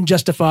can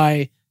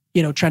justify,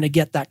 trying to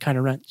get that kind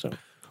of rent. So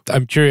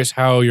I'm curious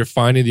how you're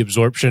finding the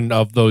absorption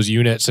of those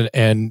units,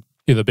 and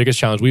the biggest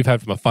challenge we've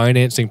had from a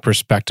financing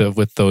perspective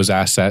with those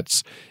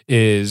assets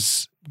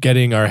is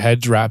getting our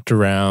heads wrapped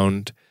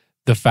around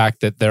the fact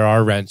that there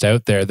are rents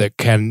out there that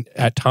can,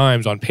 at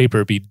times on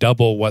paper, be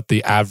double what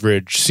the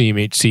average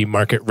CMHC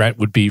market rent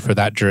would be for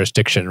that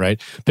jurisdiction,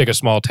 right? Pick a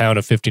small town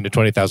of 15 to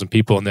 20,000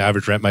 people and the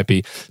average rent might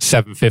be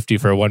 $750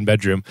 for a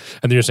 1-bedroom.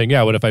 And then you're saying,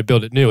 yeah, what if I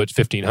build it new? It's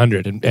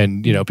 $1,500.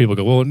 And people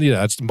go, well,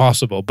 that's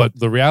impossible. But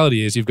the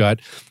reality is you've got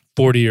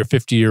 40 or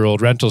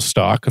 50-year-old rental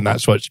stock, and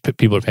that's what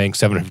people are paying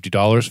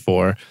 $750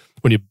 for.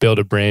 When you build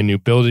a brand new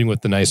building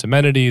with the nice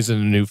amenities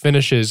and the new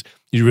finishes,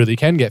 you really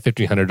can get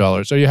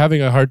 $1,500. Are you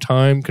having a hard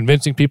time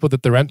convincing people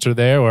that the rents are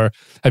there, or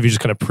have you just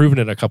kind of proven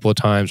it a couple of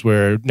times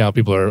where now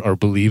people are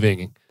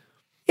believing?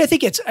 Yeah, I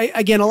think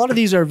again, a lot of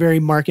these are very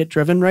market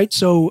driven, right?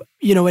 So,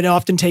 it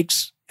often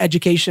takes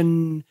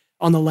education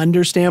on the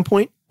lender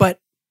standpoint,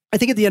 but I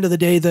think at the end of the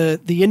day,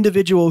 the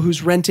individual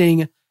who's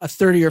renting a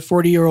 30 or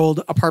 40-year-old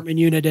apartment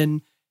unit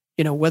in,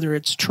 whether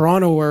it's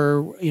Toronto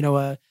or,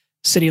 a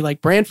city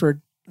like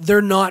Brantford,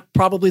 they're not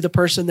probably the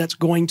person that's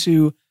going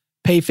to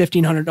pay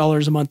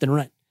 $1,500 a month in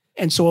rent.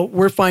 And so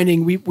we're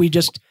finding we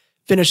just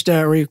finished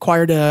we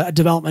acquired a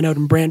development out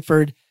in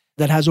Brantford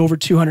that has over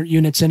 200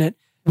 units in it.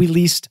 We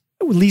leased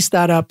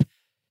that up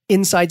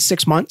inside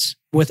 6 months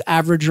with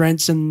average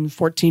rents in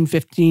 $1,400,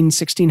 $1,500,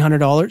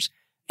 $1,600.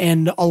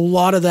 And a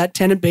lot of that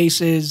tenant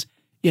base is,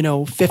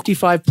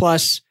 55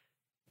 plus,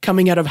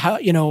 coming out of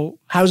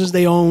houses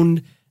they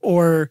owned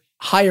or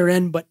higher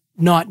end, but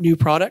not new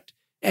product,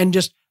 and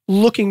just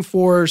looking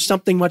for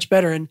something much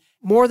better, and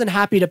more than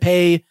happy to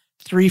pay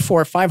 $300,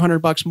 $400,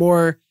 $500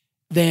 more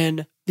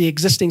than the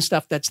existing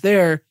stuff that's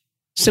there,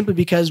 simply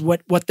because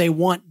what they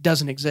want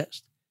doesn't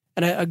exist.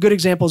 And a good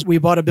example is we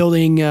bought a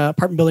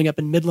apartment building up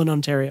in Midland,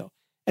 Ontario.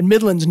 And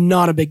Midland's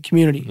not a big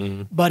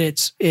community, but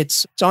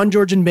it's on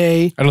Georgian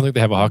Bay. I don't think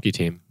they have a hockey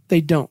team. They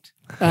don't.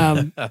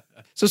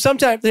 So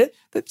sometimes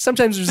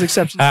there's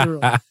exceptions to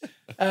the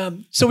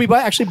rule. So we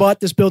actually bought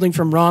this building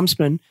from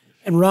Romsman,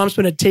 and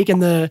Romsman had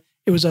taken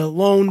it was a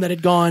loan that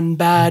had gone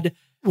bad,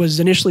 was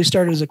initially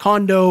started as a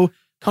condo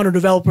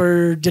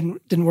developer,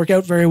 didn't work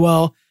out very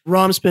well.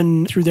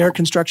 Romsman, through their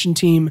construction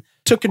team,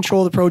 took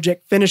control of the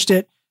project, finished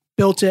it,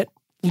 built it,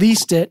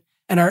 leased it,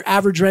 and our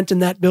average rent in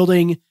that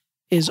building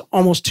is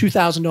almost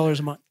 $2,000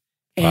 a month.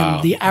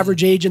 And the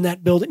average age in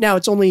that building, now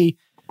it's only,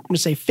 I'm going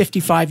to say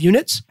 55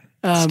 units.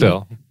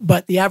 Still.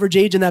 But the average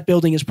age in that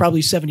building is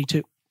probably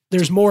 72.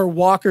 There's more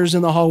walkers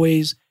in the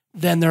hallways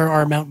than there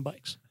are mountain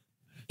bikes.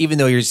 Even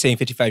though you're saying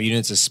 55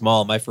 units is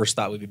small, my first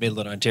thought would be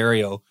Midland,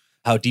 Ontario.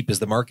 How deep is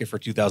the market for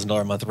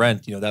 $2,000 a month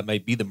rent? That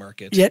might be the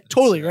market. Yeah,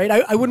 totally, right?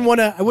 I wouldn't want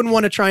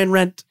to try and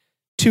rent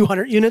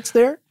 200 units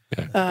there.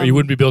 Yeah. Or you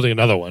wouldn't be building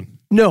another one.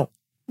 No.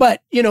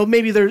 But,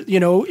 maybe there,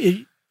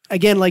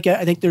 again,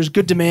 I think there's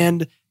good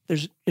demand.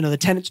 There's, the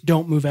tenants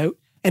don't move out.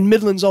 And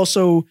Midland's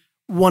also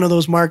one of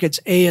those markets.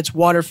 It's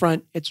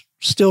waterfront. It's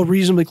still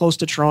reasonably close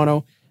to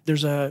Toronto.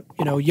 There's a,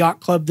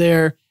 yacht club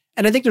there.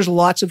 And I think there's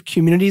lots of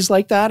communities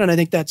like that. And I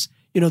think that's,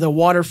 the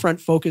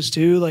waterfront focus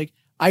too. Like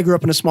I grew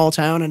up in a small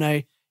town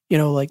and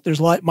there's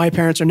a lot, my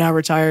parents are now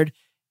retired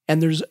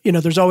and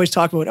there's always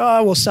talk about,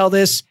 oh, we'll sell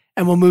this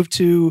and we'll move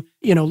to,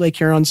 Lake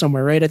Huron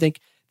somewhere, right? I think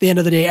at the end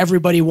of the day,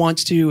 everybody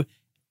wants to,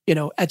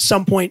 at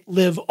some point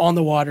live on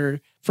the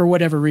water for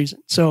whatever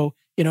reason. So,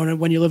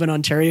 when you live in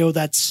Ontario,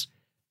 it's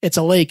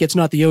a lake, it's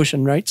not the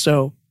ocean, right?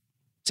 So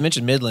you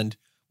mentioned Midland.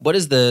 What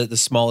is the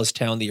smallest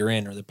town that you're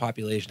in or the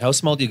population? How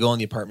small do you go on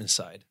the apartment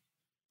side?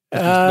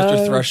 What's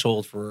your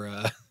threshold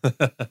for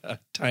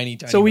tiny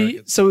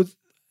markets? So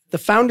the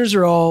founders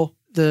are all,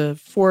 the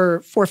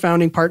four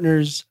founding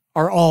partners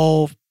are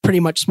all pretty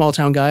much small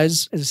town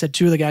guys. As I said,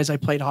 two of the guys I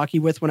played hockey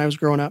with when I was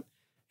growing up,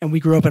 and we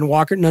grew up in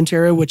Walkerton,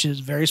 Ontario, which is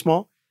very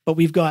small. But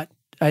we've got,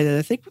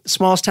 I think the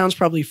smallest town's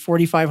probably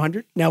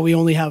 4,500. Now we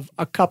only have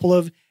a couple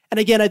of, and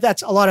again,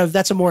 that's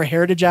a more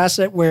heritage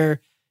asset where,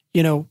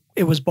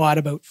 it was bought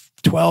about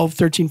 12,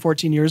 13,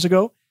 14 years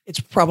ago.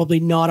 It's probably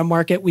not a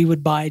market we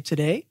would buy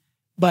today,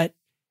 but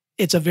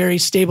it's a very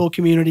stable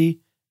community.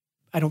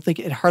 I don't think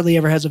it hardly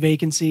ever has a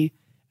vacancy.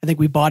 I think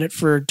we bought it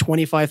for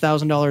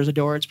 $25,000 a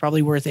door. It's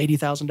probably worth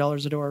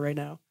 $80,000 a door right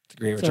now. It's a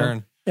great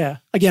return. Yeah.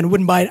 Again,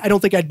 wouldn't buy it. I don't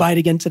think I'd buy it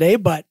again today,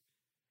 but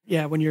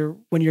yeah, when your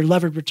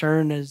levered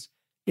return is,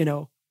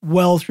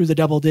 well through the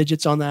double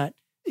digits on that,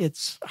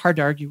 it's hard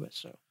to argue with.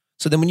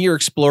 So then when you're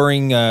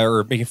exploring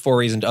or making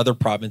forays into other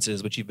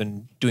provinces, which you've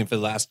been doing for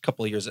the last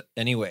couple of years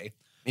anyway,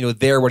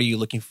 there, what are you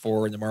looking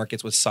for in the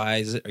markets? What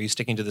size? Are you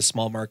sticking to the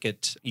small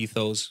market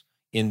ethos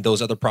in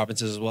those other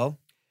provinces as well?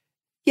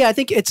 Yeah, I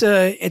think it's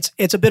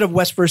a bit of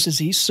west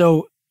versus east.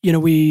 So,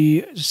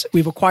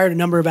 we've acquired a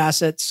number of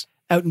assets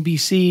out in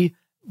BC,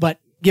 but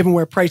given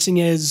where pricing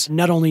is,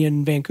 not only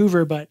in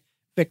Vancouver, but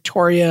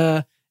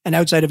Victoria and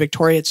outside of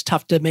Victoria, it's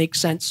tough to make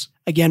sense,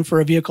 again,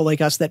 for a vehicle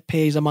like us that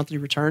pays a monthly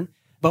return.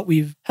 But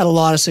we've had a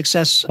lot of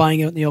success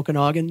buying out in the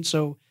Okanagan.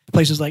 So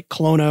places like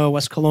Kelowna,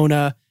 West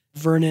Kelowna,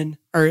 Vernon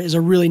is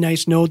a really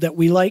nice node that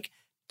we like.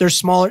 They're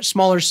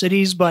smaller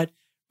cities, but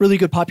really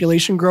good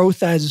population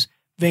growth as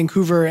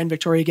Vancouver and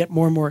Victoria get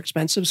more and more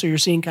expensive. So you're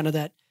seeing kind of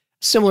that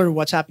similar to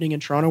what's happening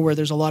in Toronto, where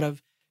there's a lot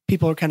of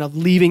people are kind of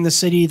leaving the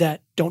city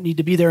that don't need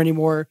to be there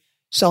anymore,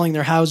 selling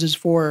their houses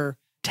for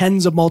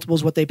tens of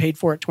multiples what they paid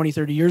for it 20,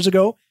 30 years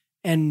ago.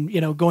 And,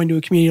 going to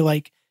a community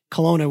like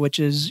Kelowna, which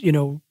is,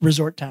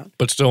 resort town.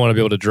 But still want to be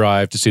able to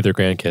drive to see their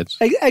grandkids.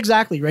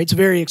 Exactly, right? It's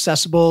very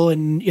accessible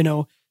and,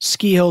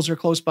 ski hills are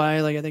close by.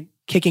 Like I think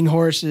Kicking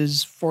Horse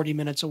is 40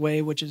 minutes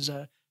away, which is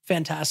a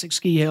fantastic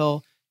ski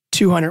hill,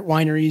 200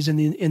 wineries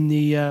in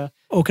the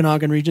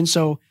Okanagan region.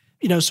 So,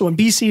 so in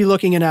BC,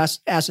 looking at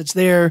assets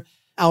there,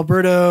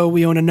 Alberta,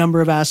 we own a number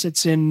of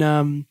assets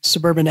in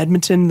suburban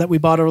Edmonton that we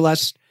bought over the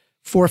last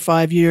 4 or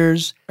 5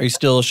 years. Are you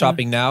still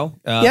shopping now?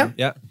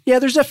 Yeah.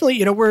 There's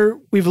definitely,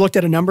 we've looked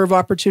at a number of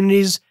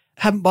opportunities.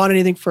 Haven't bought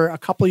anything for a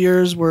couple of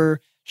years.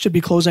 Should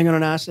be closing on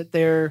an asset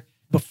there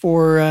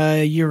before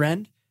year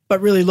end. But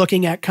really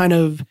looking at kind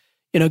of,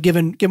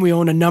 given we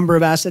own a number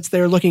of assets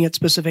there, looking at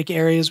specific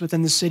areas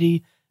within the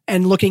city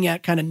and looking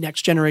at kind of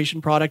next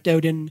generation product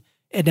out in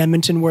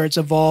Edmonton, where it's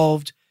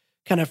evolved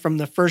kind of from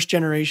the first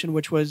generation,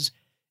 which was,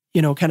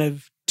 kind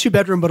of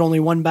 2-bedroom but only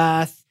 1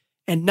 bath.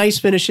 And nice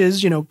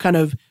finishes, kind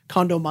of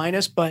condo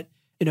minus, but,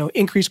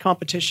 increased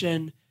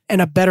competition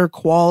and a better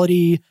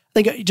quality.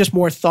 I think just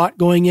more thought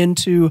going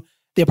into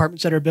the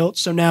apartments that are built.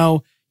 So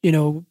now,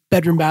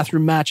 bedroom,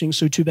 bathroom matching.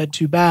 So 2-bed,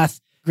 2-bath,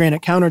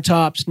 granite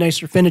countertops,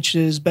 nicer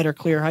finishes, better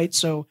clear height.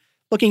 So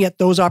looking at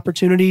those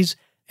opportunities.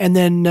 And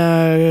then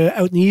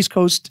out in the East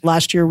Coast,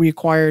 last year we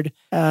acquired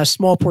a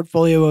small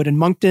portfolio out in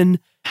Moncton,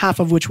 half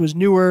of which was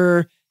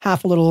newer,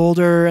 half a little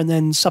older. And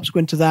then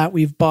subsequent to that,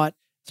 we've bought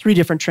 3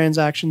 different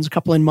transactions, a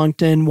couple in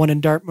Moncton, 1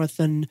 in Dartmouth,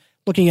 and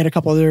looking at a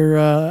couple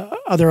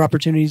other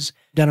opportunities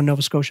down in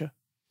Nova Scotia.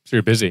 So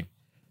you're busy.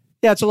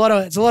 Yeah, it's a lot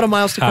of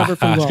miles to cover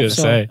from golf. I was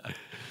going to say.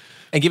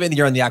 And given that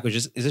you're on the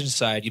acquisition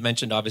side, you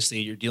mentioned obviously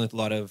you're dealing with a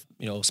lot of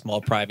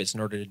small privates in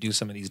order to do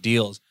some of these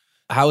deals.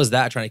 How is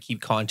that trying to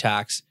keep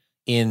contacts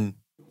in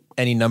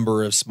any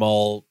number of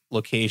small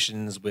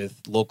locations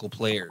with local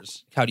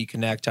players? How do you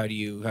connect? How do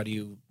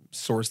you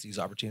source these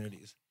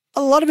opportunities?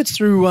 A lot of it's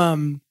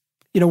through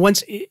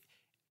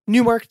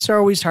new markets are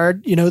always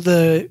hard,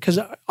 because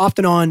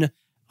often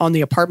on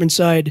the apartment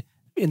side,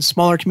 in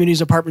smaller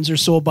communities, apartments are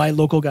sold by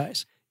local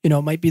guys. It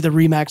might be the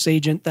RE/MAX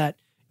agent that,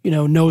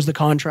 knows the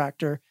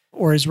contractor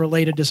or is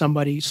related to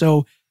somebody.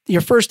 So your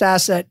first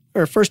asset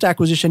or first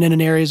acquisition in an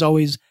area is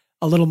always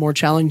a little more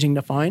challenging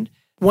to find.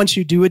 Once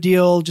you do a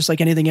deal, just like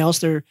anything else,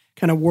 they're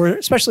kind of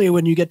especially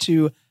when you get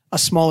to a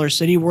smaller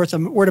city, word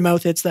of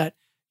mouth hits that,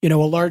 a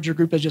larger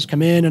group has just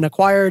come in and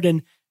acquired,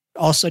 and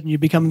all of a sudden you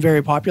become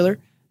very popular.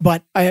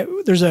 But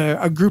there's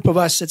a group of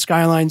us at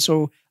Skyline,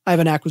 so I have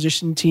an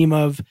acquisition team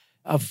of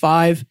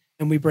 5,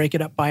 and we break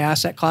it up by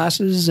asset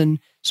classes. And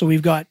so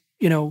we've got,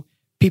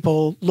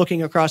 people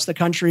looking across the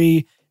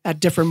country at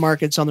different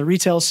markets on the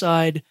retail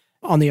side,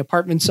 on the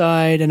apartment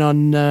side, and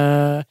on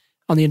the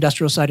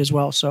industrial side as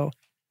well. So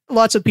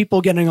lots of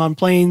people getting on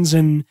planes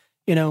and,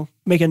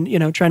 making,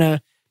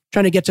 trying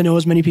to get to know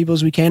as many people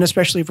as we can,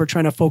 especially if we're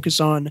trying to focus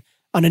on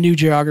on a new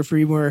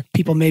geography where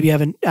people maybe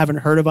haven't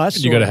heard of us.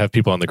 You got to have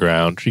people on the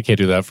ground. You can't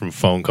do that from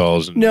phone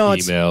calls and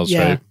emails,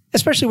 right?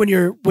 Especially when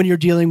you're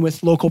dealing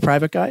with local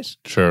private guys.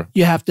 Sure.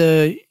 You have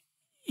to,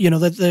 you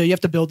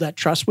have to build that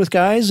trust with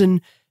guys.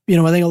 And,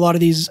 I think a lot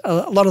of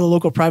the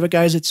local private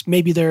guys, it's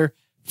maybe their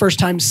first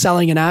time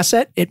selling an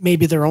asset. It may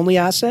be their only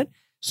asset.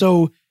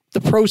 So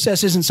the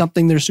process isn't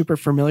something they're super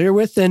familiar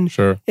with. And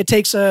it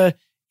takes a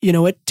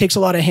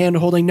lot of hand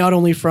holding, not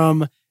only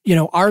from,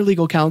 our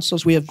legal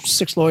counsels. We have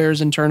 6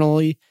 lawyers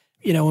internally,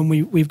 and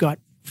we've got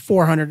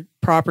 400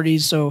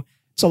 properties. So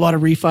it's a lot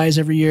of refis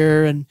every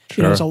year, and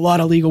it's a lot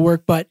of legal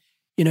work, but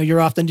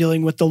you're often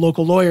dealing with the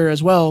local lawyer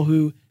as well,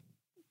 who,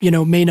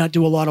 may not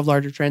do a lot of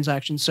larger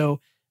transactions. So,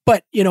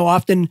 but,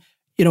 often,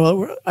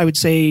 I would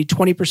say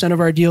 20% of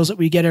our deals that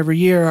we get every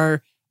year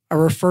are a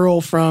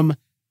referral from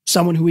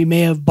someone who we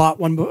may have bought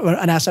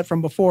an asset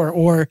from before,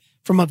 or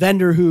from a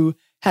vendor who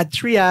had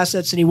 3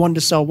 assets and he wanted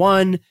to sell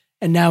one,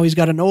 and now he's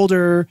got an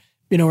older,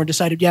 or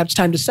decided, it's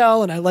time to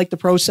sell, and I like the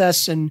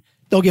process, and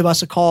they'll give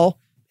us a call.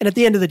 And at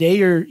the end of the day,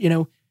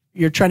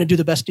 you're trying to do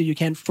the best that you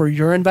can for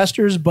your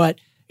investors, but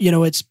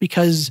it's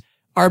because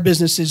our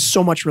business is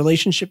so much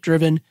relationship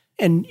driven,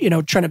 and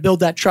trying to build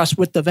that trust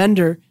with the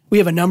vendor. We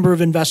have a number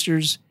of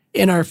investors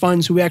in our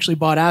funds who we actually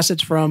bought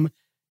assets from.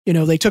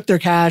 They took their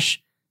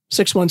cash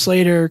 6 months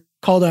later,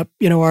 called up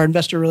our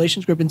investor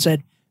relations group and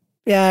said,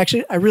 yeah,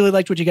 actually, I really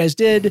liked what you guys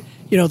did.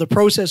 The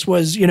process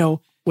was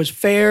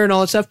fair and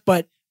all that stuff,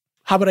 but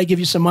how about I give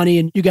you some money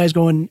and you guys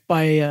go and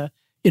buy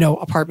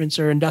apartments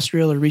or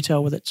industrial or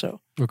retail with it. So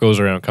what goes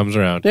around comes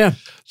around. Yeah.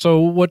 So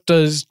what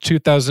does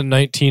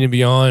 2019 and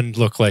beyond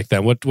look like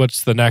then?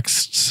 What's the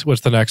next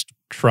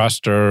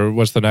trust, or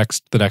what's the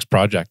next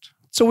project?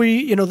 So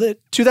the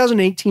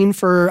 2018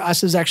 for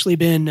us has actually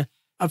been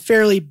a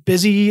fairly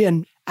busy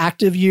and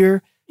active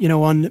year,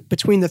 on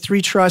between the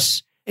 3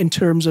 trusts in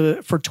terms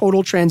of for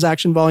total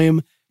transaction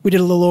volume. We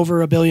did a little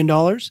over $1 billion.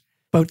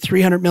 About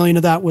 $300 million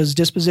of that was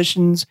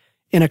dispositions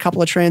in a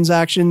couple of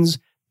transactions, a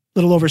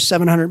little over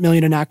 $700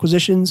 million in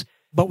acquisitions.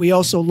 But we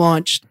also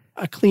launched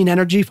a clean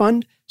energy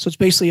fund. So it's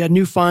basically a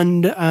new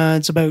fund.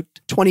 It's about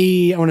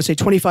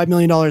 $25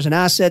 million in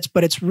assets,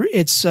 but it's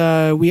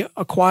we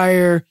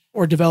acquire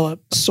or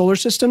develop solar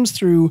systems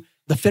through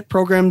the FIT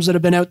programs that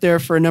have been out there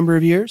for a number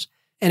of years.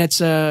 And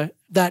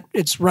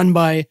it's run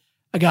by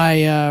a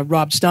guy,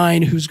 Rob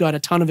Stein, who's got a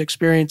ton of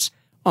experience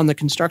on the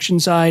construction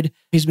side.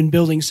 He's been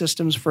building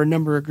systems for a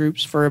number of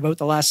groups for about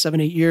the last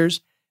 7-8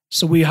 years.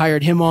 So we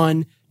hired him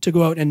on to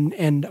go out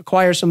and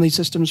acquire some of these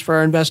systems for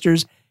our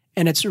investors.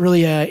 And it's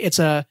really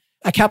a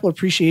capital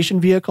appreciation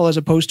vehicle as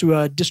opposed to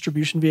a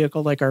distribution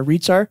vehicle like our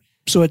REITs are.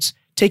 So it's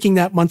taking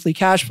that monthly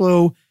cash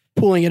flow,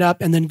 pulling it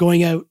up, and then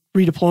going out,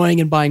 redeploying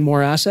and buying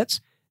more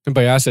assets. And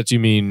by assets, you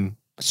mean?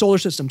 Solar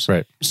systems.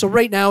 Right. So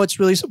right now it's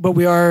really, but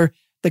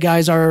the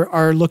guys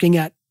are looking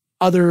at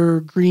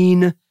other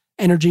green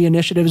energy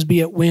initiatives, be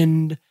it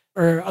wind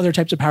or other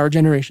types of power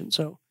generation.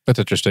 So that's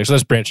interesting. So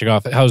that's branching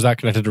off. How is that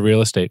connected to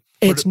real estate?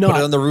 It's not.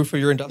 Put it on the roof of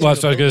your industrial. Well,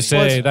 that's what I was going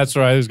to say. That's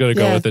where I was going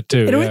to go with it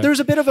too. There was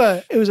a bit of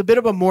a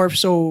morph.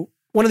 So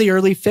one of the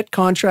early FIT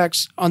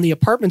contracts on the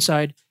apartment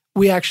side,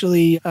 we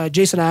actually,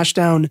 Jason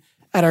Ashdown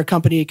at our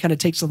company kind of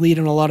takes the lead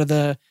on a lot of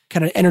the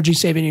kind of energy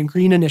saving and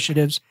green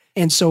initiatives.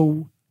 And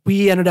so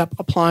we ended up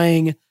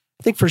applying,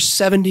 I think for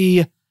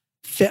 70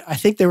 FIT, I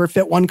think they were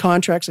FIT 1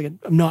 contracts. Again,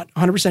 I'm not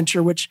 100%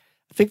 sure which.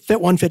 I think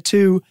FIT 1, FIT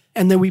 2.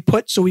 And then we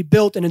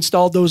built and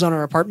installed those on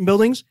our apartment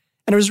buildings.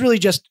 And it was really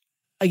just,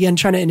 again,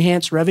 trying to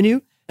enhance revenue.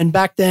 And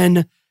back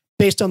then,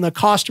 based on the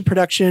cost of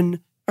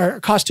production or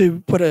cost to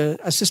put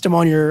a system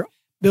on your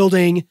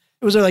building,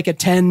 it was like a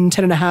 10.5,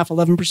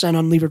 11%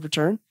 unlevered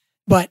return.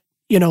 But,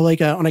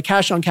 on a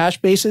cash on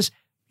cash basis,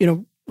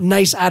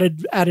 nice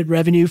added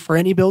revenue for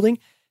any building.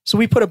 So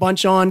we put a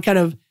bunch on, kind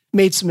of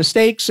made some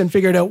mistakes and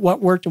figured out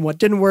what worked and what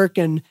didn't work.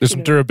 And there's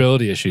some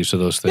durability issues to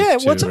those things.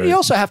 Yeah, right? You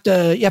also have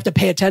to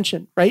pay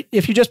attention, right?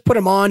 If you just put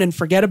them on and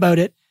forget about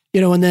it,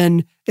 and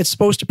then it's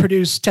supposed to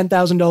produce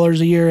 $10,000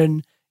 a year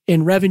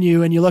in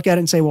revenue, and you look at it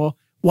and say, well,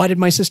 why did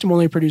my system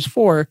only produce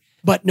 4?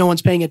 But no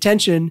one's paying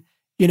attention.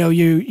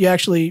 You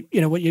actually,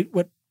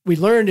 what we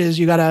learned is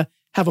you got to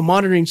have a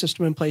monitoring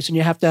system in place, and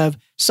you have to have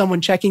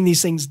someone checking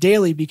these things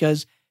daily,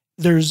 because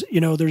there's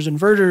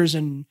inverters,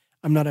 and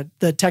I'm not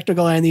the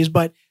technical guy on these,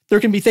 but there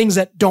can be things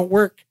that don't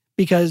work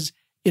because,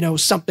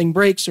 something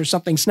breaks or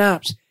something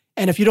snaps.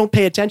 And if you don't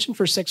pay attention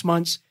for 6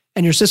 months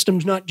and your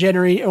system's not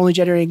only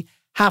generating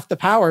half the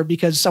power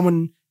because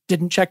someone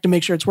didn't check to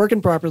make sure it's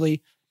working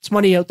properly, it's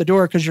money out the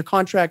door because your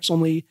contract's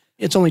only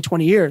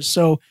 20 years.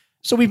 So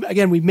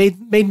we've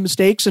made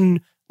mistakes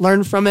and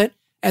learned from it.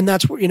 And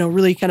that's where,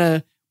 really kind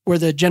of where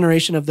the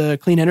generation of the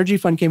clean energy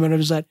fund came out of,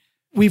 is that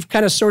we've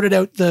kind of sorted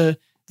out the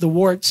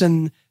warts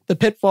and the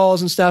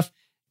pitfalls and stuff,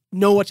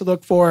 know what to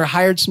look for,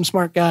 hired some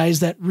smart guys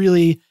that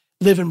really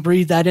live and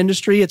breathe that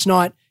industry. It's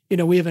not,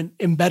 we haven't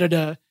embedded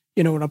an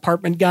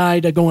apartment guy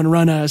to go and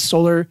run a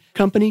solar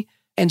company.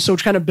 And so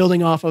it's kind of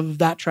building off of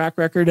that track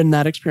record and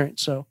that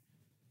experience. So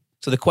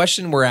the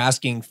question we're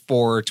asking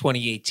for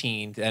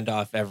 2018 to end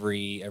off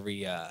every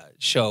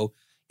show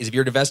is if you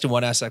were to invest in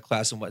one asset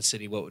class in what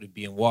city, what would it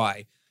be and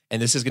why?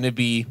 And this is going to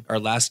be our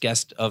last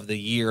guest of the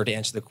year to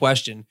answer the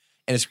question.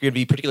 And it's going to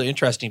be particularly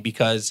interesting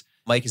because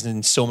Mike is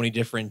in so many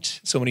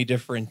different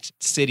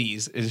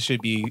cities. It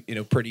should be,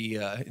 pretty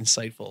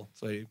insightful.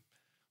 So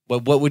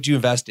what would you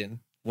invest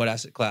in? What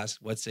asset class?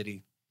 What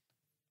city?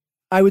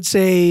 I would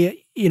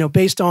say,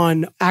 based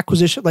on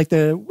acquisition, like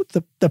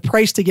the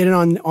price to get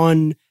in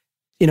on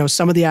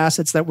some of the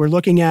assets that we're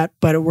looking at,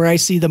 but where I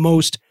see the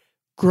most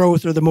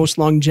growth or the most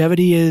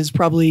longevity is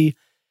probably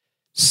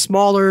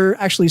smaller,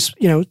 actually,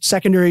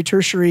 secondary,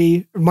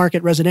 tertiary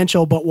market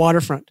residential, but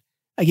waterfront.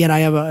 Again, I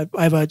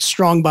have a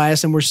strong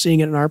bias, and we're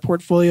seeing it in our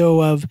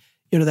portfolio of,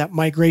 that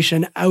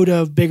migration out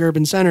of big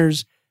urban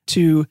centers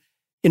to,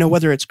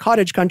 whether it's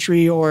cottage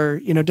country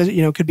or,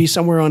 could be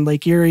somewhere on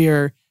Lake Erie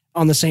or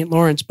on the St.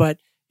 Lawrence, but,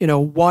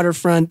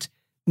 waterfront,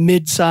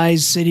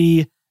 mid-sized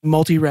city,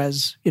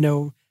 multi-res,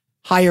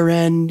 higher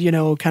end,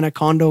 kind of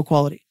condo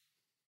quality.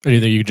 And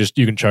you think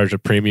you can charge a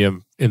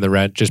premium in the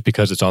rent just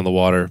because it's on the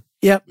water?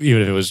 Yep.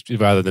 Even if it was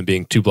rather than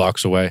being 2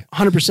 blocks away.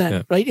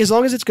 100%, right? As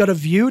long as it's got a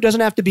view, doesn't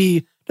have to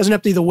be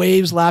the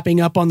waves lapping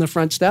up on the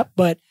front step.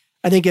 But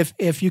I think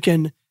if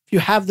you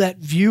have that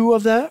view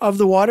of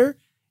the water,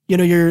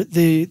 you're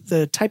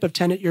the type of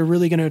tenant you're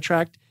really going to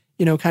attract,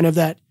 kind of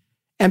that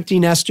empty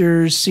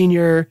nesters,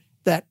 senior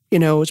that,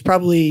 is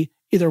probably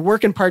either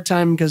working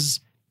part-time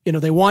because,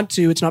 they want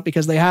to, it's not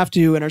because they have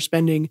to, and are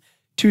spending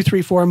 2,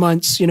 3, 4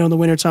 months, in the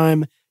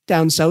wintertime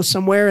down south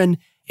somewhere. And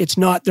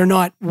they're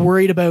not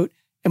worried about,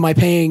 am I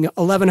paying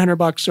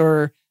 $1,100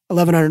 or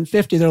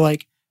 $1,150? They're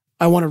like,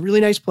 I want a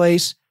really nice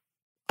place.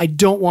 I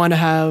don't want to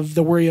have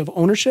the worry of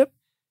ownership.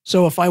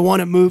 So if I want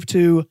to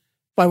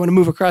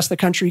move across the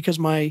country because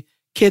my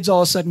kids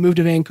all of a sudden move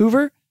to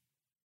Vancouver,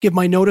 give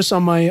my notice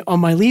on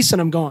my lease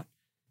and I'm gone.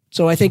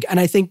 So I think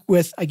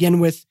with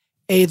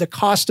the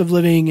cost of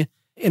living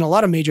in a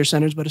lot of major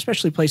centers, but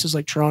especially places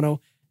like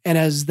Toronto, and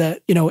as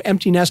the,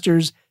 empty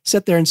nesters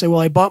sit there and say,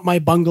 well, I bought my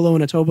bungalow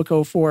in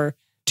Etobicoke for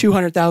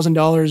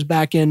 $200,000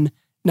 back in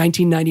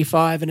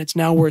 1995 and it's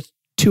now worth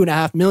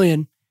 $2.5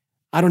 million.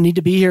 I don't need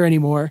to be here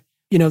anymore.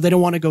 They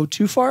don't want to go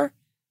too far.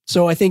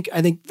 So I think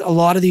a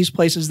lot of these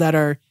places that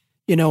are,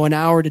 an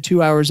hour to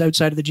 2 hours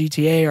outside of the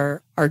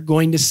GTA are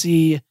going to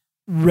see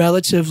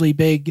relatively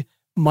big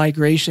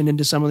migration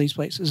into some of these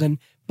places.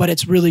 But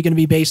it's really going to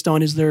be based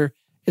on, is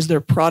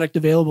there product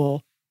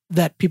available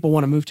that people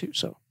want to move to?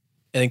 So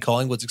I think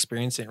Collingwood's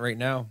experiencing it right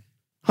now.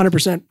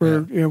 100%.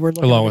 We're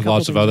along with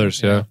lots of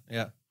others. Yeah.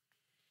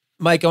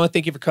 Mike, I want to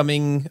thank you for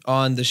coming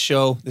on the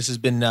show. This has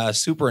been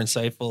super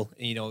insightful.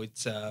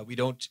 It's we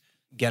don't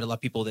get a lot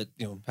of people that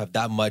have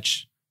that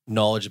much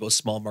knowledge about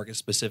small market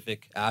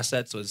specific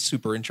assets, so it's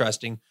super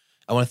interesting.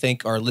 I want to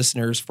thank our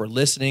listeners for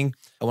listening.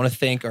 I want to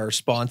thank our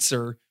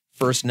sponsor,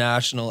 First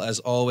National, as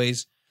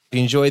always. If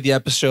you enjoyed the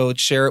episode,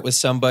 share it with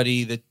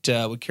somebody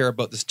that would care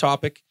about this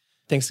topic.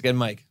 Thanks again,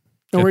 Mike.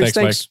 No worries.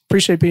 Thanks.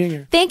 Appreciate being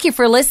here. Thank you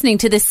for listening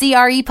to the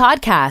CRE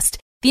podcast.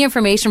 The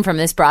information from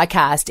this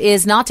broadcast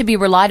is not to be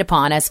relied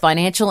upon as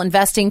financial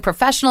investing,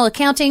 professional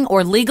accounting,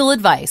 or legal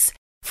advice.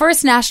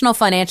 First National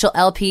Financial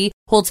LP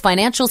holds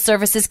Financial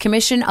Services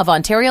Commission of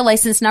Ontario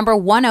license number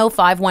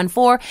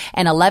 10514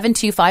 and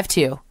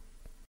 11252.